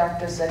sick.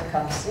 Doctor said,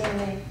 come see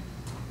me.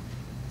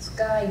 This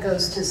guy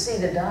goes to see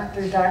the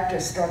doctor. Doctor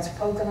starts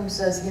poking him,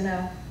 says, you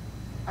know,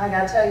 I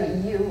gotta tell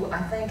you, you,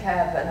 I think,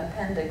 have an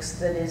appendix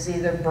that is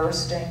either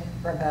bursting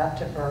or about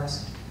to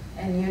burst,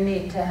 and you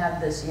need to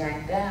have this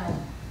yanked out.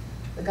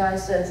 The guy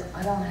says,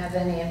 I don't have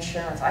any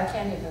insurance. I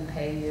can't even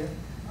pay you.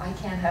 I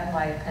can't have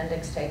my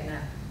appendix taken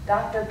out.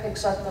 Doctor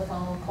picks up the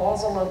phone,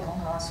 calls a local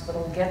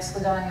hospital, gets the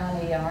guy on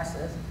ER,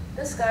 says,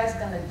 this guy's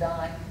gonna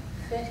die.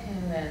 Fit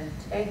him in,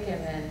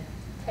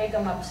 take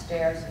him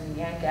upstairs and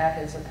yank out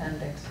his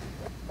appendix.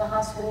 The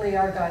hospital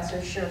ER guy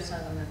says, sure,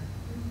 send him in.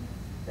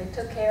 They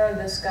took care of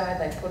this guy,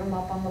 they put him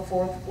up on the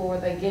 4th floor,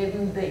 they gave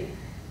him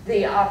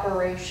the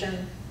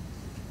operation.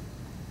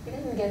 He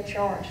didn't get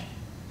charged.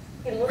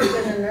 He looked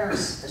at a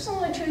nurse, this was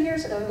only 2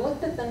 years ago, he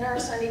looked at the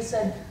nurse and he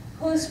said,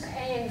 who's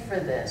paying for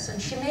this?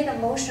 And she made a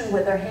motion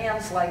with her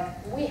hands like,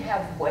 we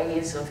have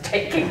ways of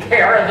taking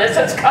care of this.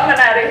 It's coming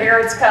out of here,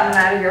 it's coming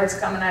out of here, it's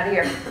coming out of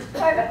here.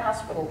 Private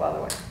hospital, by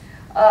the way.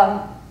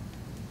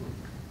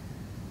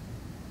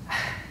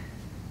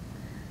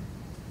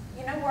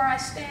 You know where I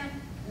stand?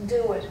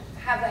 Do it.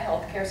 Have a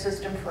healthcare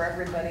system for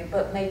everybody,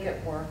 but make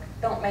it work.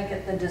 Don't make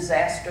it the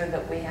disaster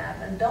that we have,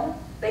 and don't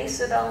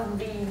base it on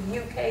the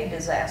UK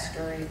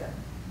disaster either.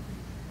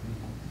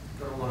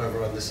 Go one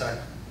over on this side.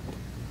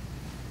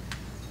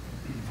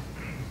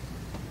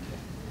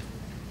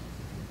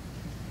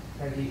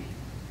 Peggy,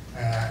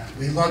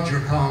 we loved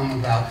your column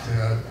about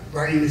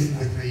writing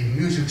with the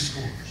music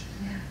scores,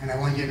 and I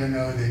want you to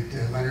know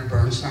that Leonard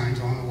Bernstein's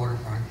On the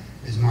Waterfront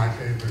is my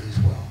favorite as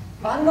well.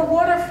 On the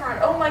waterfront,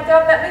 oh my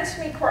God, that makes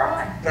me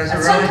cry. Does it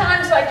And really?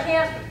 sometimes I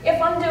can't,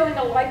 if I'm doing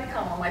a light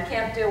column, I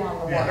can't do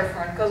On the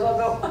Waterfront, because I'll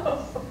go,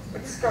 oh,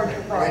 start to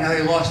cry. I know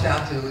you lost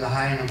out to the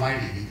High and the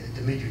Mighty,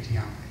 Dimitri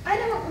Tiomkin. I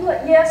don't,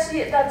 yes,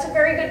 that's a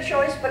very good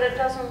choice, but it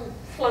doesn't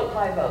float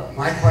my boat.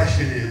 My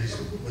question is,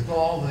 with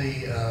all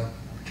the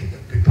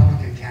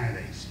Republican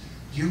candidates,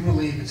 do you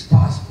believe it's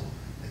possible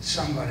that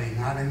somebody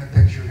not in the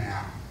picture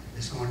now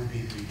is going to be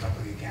the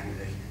Republican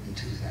candidate in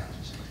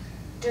 2016?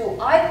 Do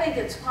I think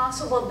it's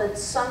possible that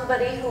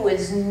somebody who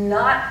is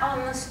not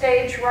on the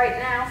stage right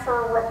now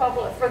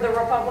for the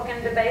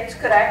Republican debates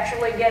could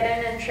actually get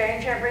in and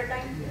change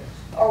everything? Yes.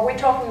 Are we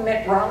talking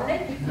Mitt Romney?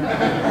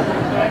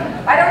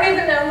 I don't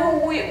even know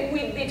who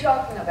we'd be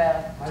talking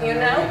about. Do you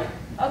know?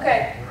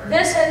 Okay,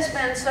 this has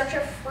been such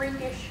a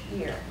freakish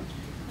year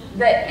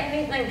that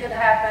anything could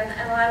happen,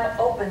 and I'm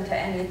open to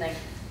anything.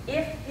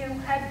 If you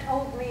had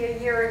told me a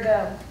year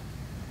ago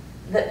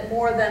that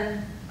more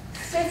than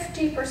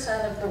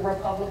 50% of the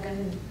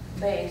Republican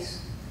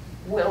base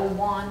will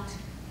want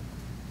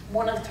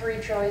one of three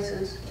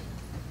choices: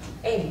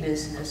 a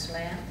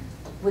businessman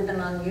with an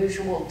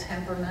unusual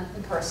temperament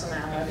and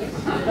personality,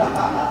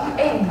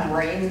 a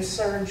brain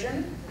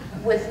surgeon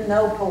with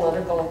no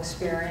political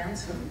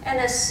experience, and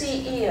a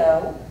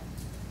CEO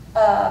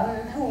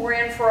who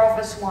ran for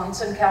office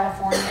once in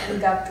California and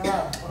got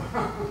drugged.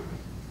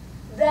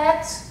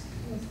 That's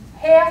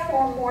half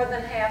or more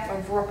than half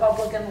of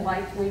Republican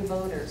likely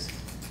voters.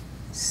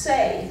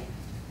 Say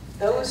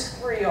those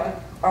three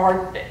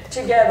are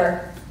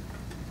together,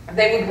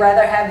 they would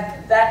rather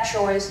have that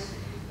choice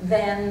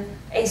than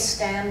a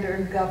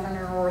standard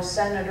governor or a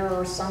senator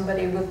or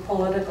somebody with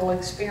political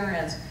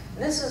experience.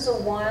 This is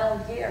a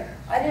wild year.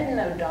 I didn't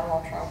know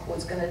Donald Trump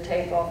was going to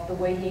take off the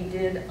way he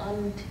did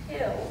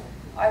until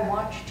I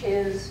watched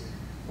his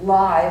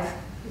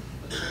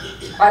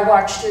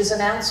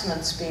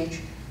announcement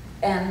speech,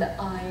 and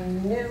I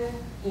knew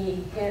he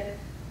hit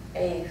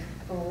a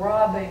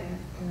throbbing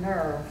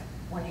nerve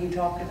when he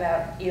talked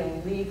about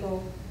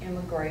illegal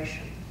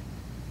immigration.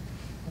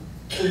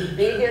 The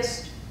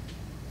biggest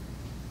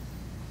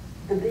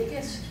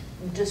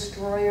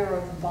destroyer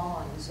of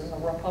bonds in the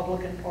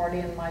Republican Party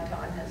in my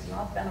time has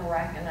not been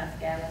Iraq and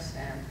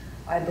Afghanistan.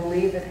 I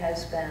believe it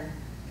has been.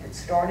 It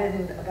started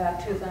in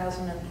about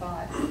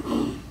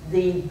 2005.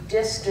 The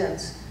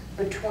distance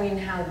between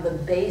how the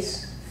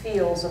base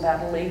feels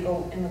about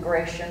illegal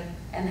immigration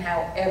and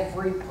how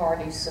every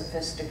party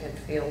sophisticate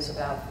feels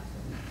about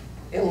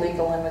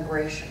illegal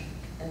immigration.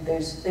 And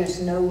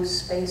there's no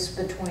space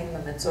between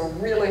them. It's a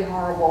really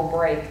horrible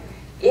break.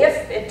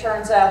 If it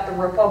turns out the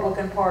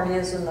Republican Party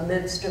is in the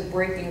midst of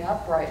breaking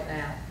up right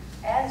now,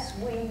 as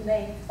we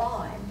may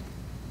find,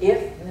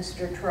 if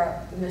Mr.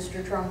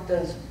 Trump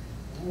does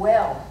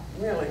well,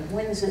 really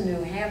wins in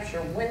New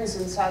Hampshire, wins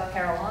in South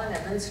Carolina,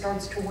 and then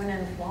starts to win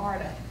in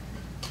Florida,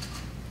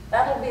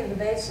 that'll be the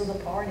base of the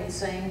party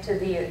saying to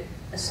the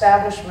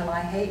establishment,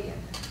 I hate you.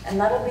 And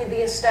that'll be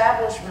the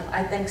establishment,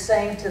 I think,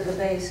 saying to the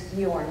base,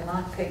 you are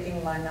not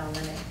picking my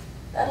nominee.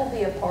 That'll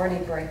be a party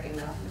breaking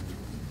up,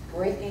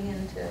 breaking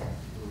in two.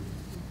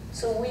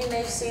 So we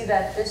may see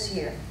that this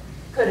year.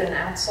 Could an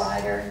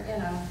outsider,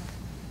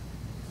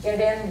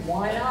 get in?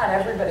 Why not?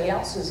 Everybody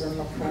else is in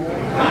the pool.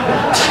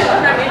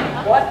 I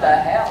mean, what the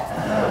hell?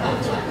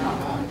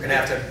 We're going to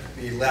have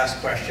to, the last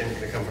question is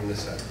going to come from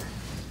this side.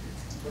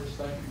 First,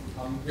 thank you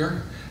for coming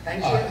here.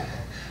 Thank you.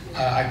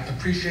 I'd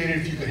appreciate it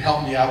if you could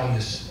help me out on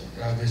this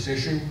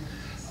issue.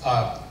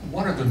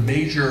 One of the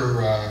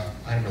major,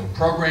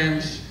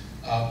 programs,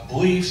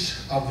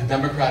 beliefs of the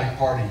Democratic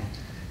Party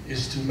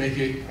is to make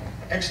it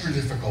extra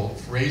difficult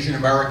for Asian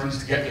Americans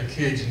to get their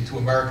kids into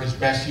America's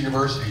best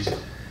universities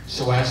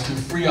so as to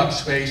free up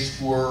space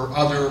for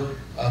other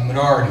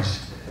minorities.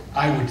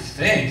 I would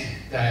think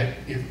that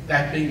if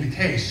that being the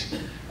case,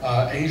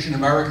 Asian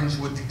Americans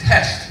would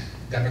detest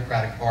the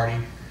Democratic Party.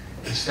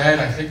 Instead,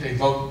 I think they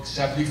vote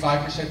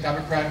 75%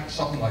 Democrat,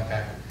 something like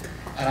that.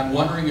 And I'm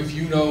wondering if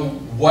you know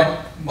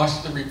what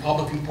must the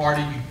Republican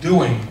Party be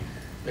doing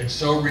that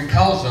so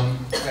repels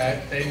them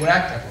that they would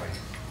act that way.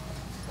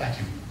 Thank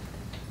you.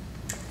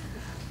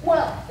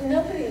 Well,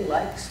 nobody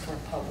likes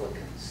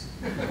Republicans.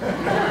 You know what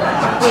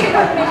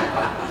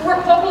I mean?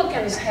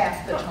 Republicans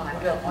half the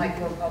time don't like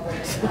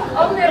Republicans.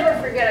 I'll never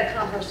forget a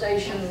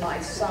conversation with my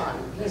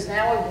son. He's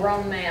now a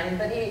grown man,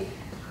 but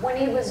when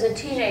he was a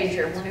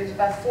teenager, when he was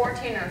about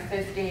 14 or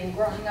 15,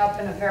 growing up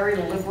in a very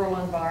liberal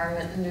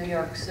environment in New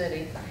York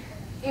City,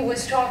 he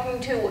was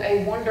talking to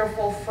a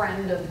wonderful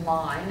friend of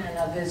mine and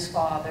of his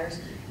father's,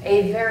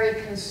 a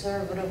very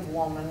conservative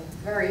woman,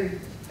 very,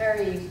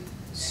 very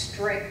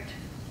strict,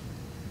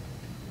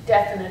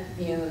 definite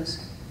views.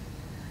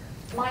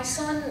 My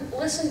son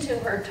listened to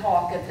her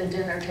talk at the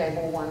dinner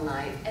table one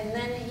night, and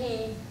then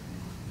he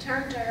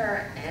turned to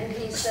her and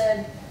he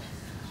said,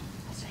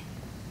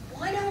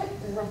 why don't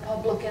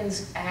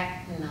Republicans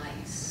act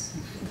nice?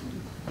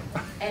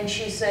 And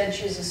she said,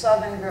 she's a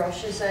Southern girl,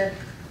 she said,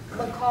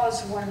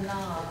 because we're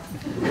not.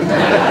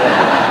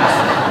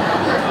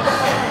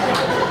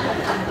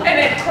 And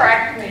it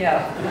cracked me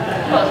up.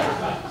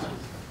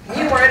 Look,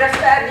 you are at a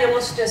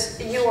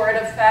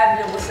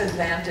fabulous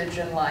advantage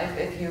in life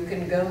if you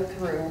can go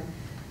through,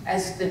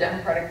 as the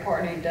Democratic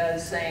Party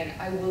does, saying,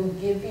 I will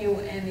give you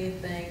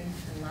anything,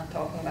 I'm not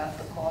talking about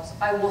the cost,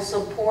 I will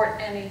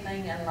support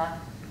anything and not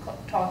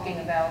talking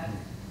about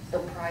the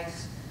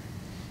price.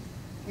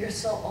 You're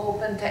so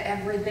open to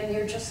everything.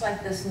 You're just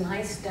like this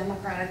nice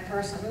Democratic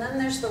person. And then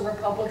there's the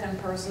Republican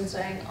person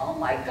saying, oh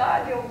my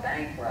God, you'll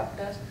bankrupt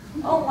us.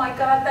 Oh my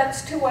God,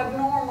 that's too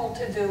abnormal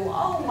to do.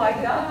 Oh my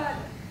God.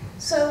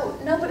 So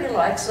nobody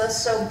likes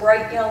us. So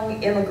bright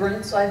young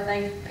immigrants, I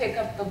think, pick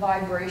up the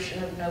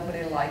vibration of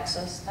nobody likes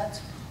us.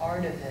 That's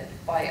part of it.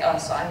 By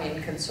us, I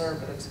mean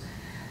conservatives.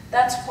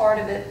 That's part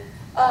of it.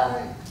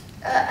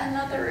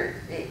 Another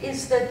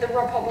is that the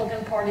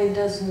Republican Party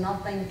does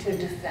nothing to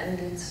defend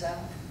itself.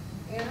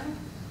 You know?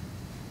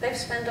 They've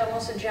spent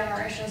almost a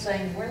generation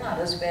saying, we're not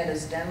as bad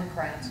as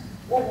Democrats.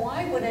 Well,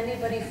 why would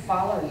anybody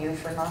follow you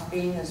for not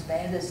being as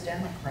bad as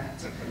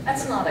Democrats?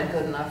 That's not a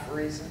good enough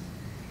reason.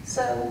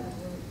 So,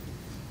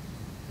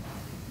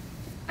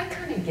 I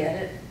kind of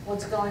get it,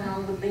 what's going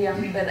on with the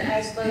young, but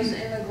as those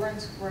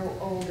immigrants grow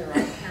older,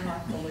 I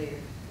cannot believe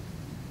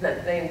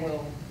that they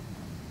will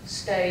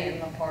stay in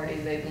the party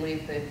they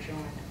believe they've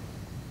joined.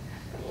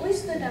 But at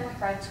least the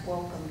Democrats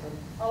welcome them.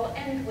 I'll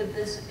end with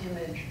this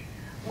image.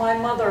 My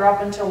mother,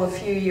 up until a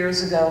few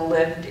years ago,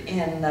 lived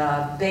in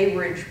Bay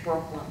Ridge,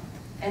 Brooklyn.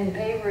 And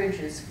Bay Ridge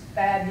is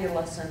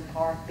fabulous in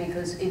part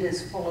because it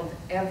is full of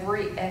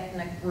every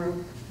ethnic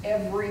group.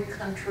 Every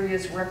country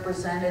is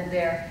represented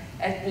there.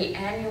 At the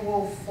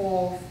annual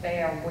fall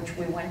fair, which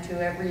we went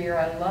to every year,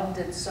 I loved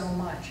it so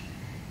much.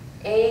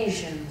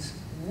 Asians,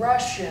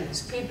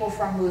 Russians, people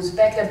from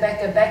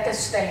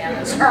Uzbekistan,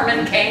 as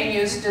Herman Cain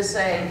used to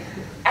say,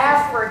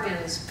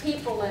 Africans,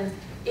 people in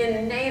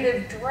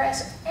native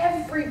dress.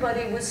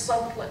 Everybody was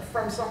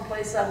from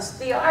someplace else.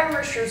 The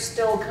Irish are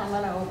still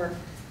coming over.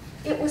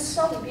 It was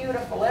so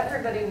beautiful.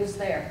 Everybody was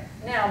there.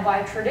 Now,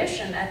 by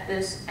tradition at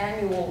this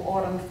annual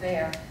autumn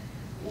fair,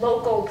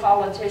 local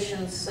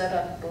politicians set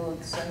up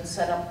booths and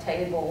set up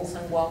tables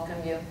and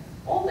welcome you.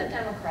 All the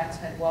Democrats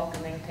had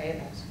welcoming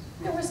tables.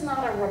 There was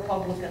not a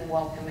Republican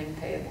welcoming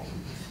table.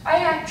 I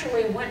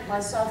actually went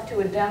myself to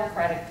a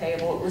Democratic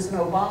table. It was an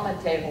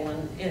Obama table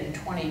in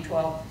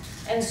 2012.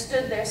 And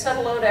stood there, said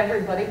hello to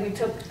everybody. We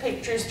took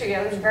pictures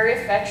together. It was very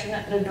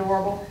affectionate and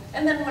adorable.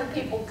 And then when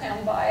people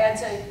come by, I'd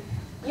say,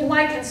 you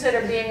might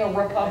consider being a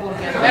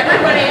Republican.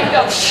 Everybody would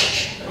go,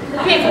 shh,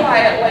 be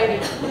quiet, lady.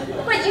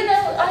 But you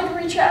know, I'd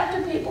reach out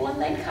to people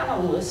and they'd kind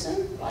of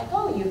listen. Like,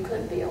 oh, you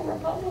could be a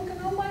Republican?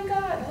 Oh my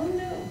God, who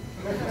knew?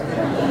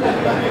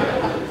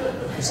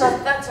 So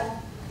that's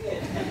all.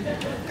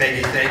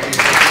 Peggy, thank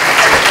you.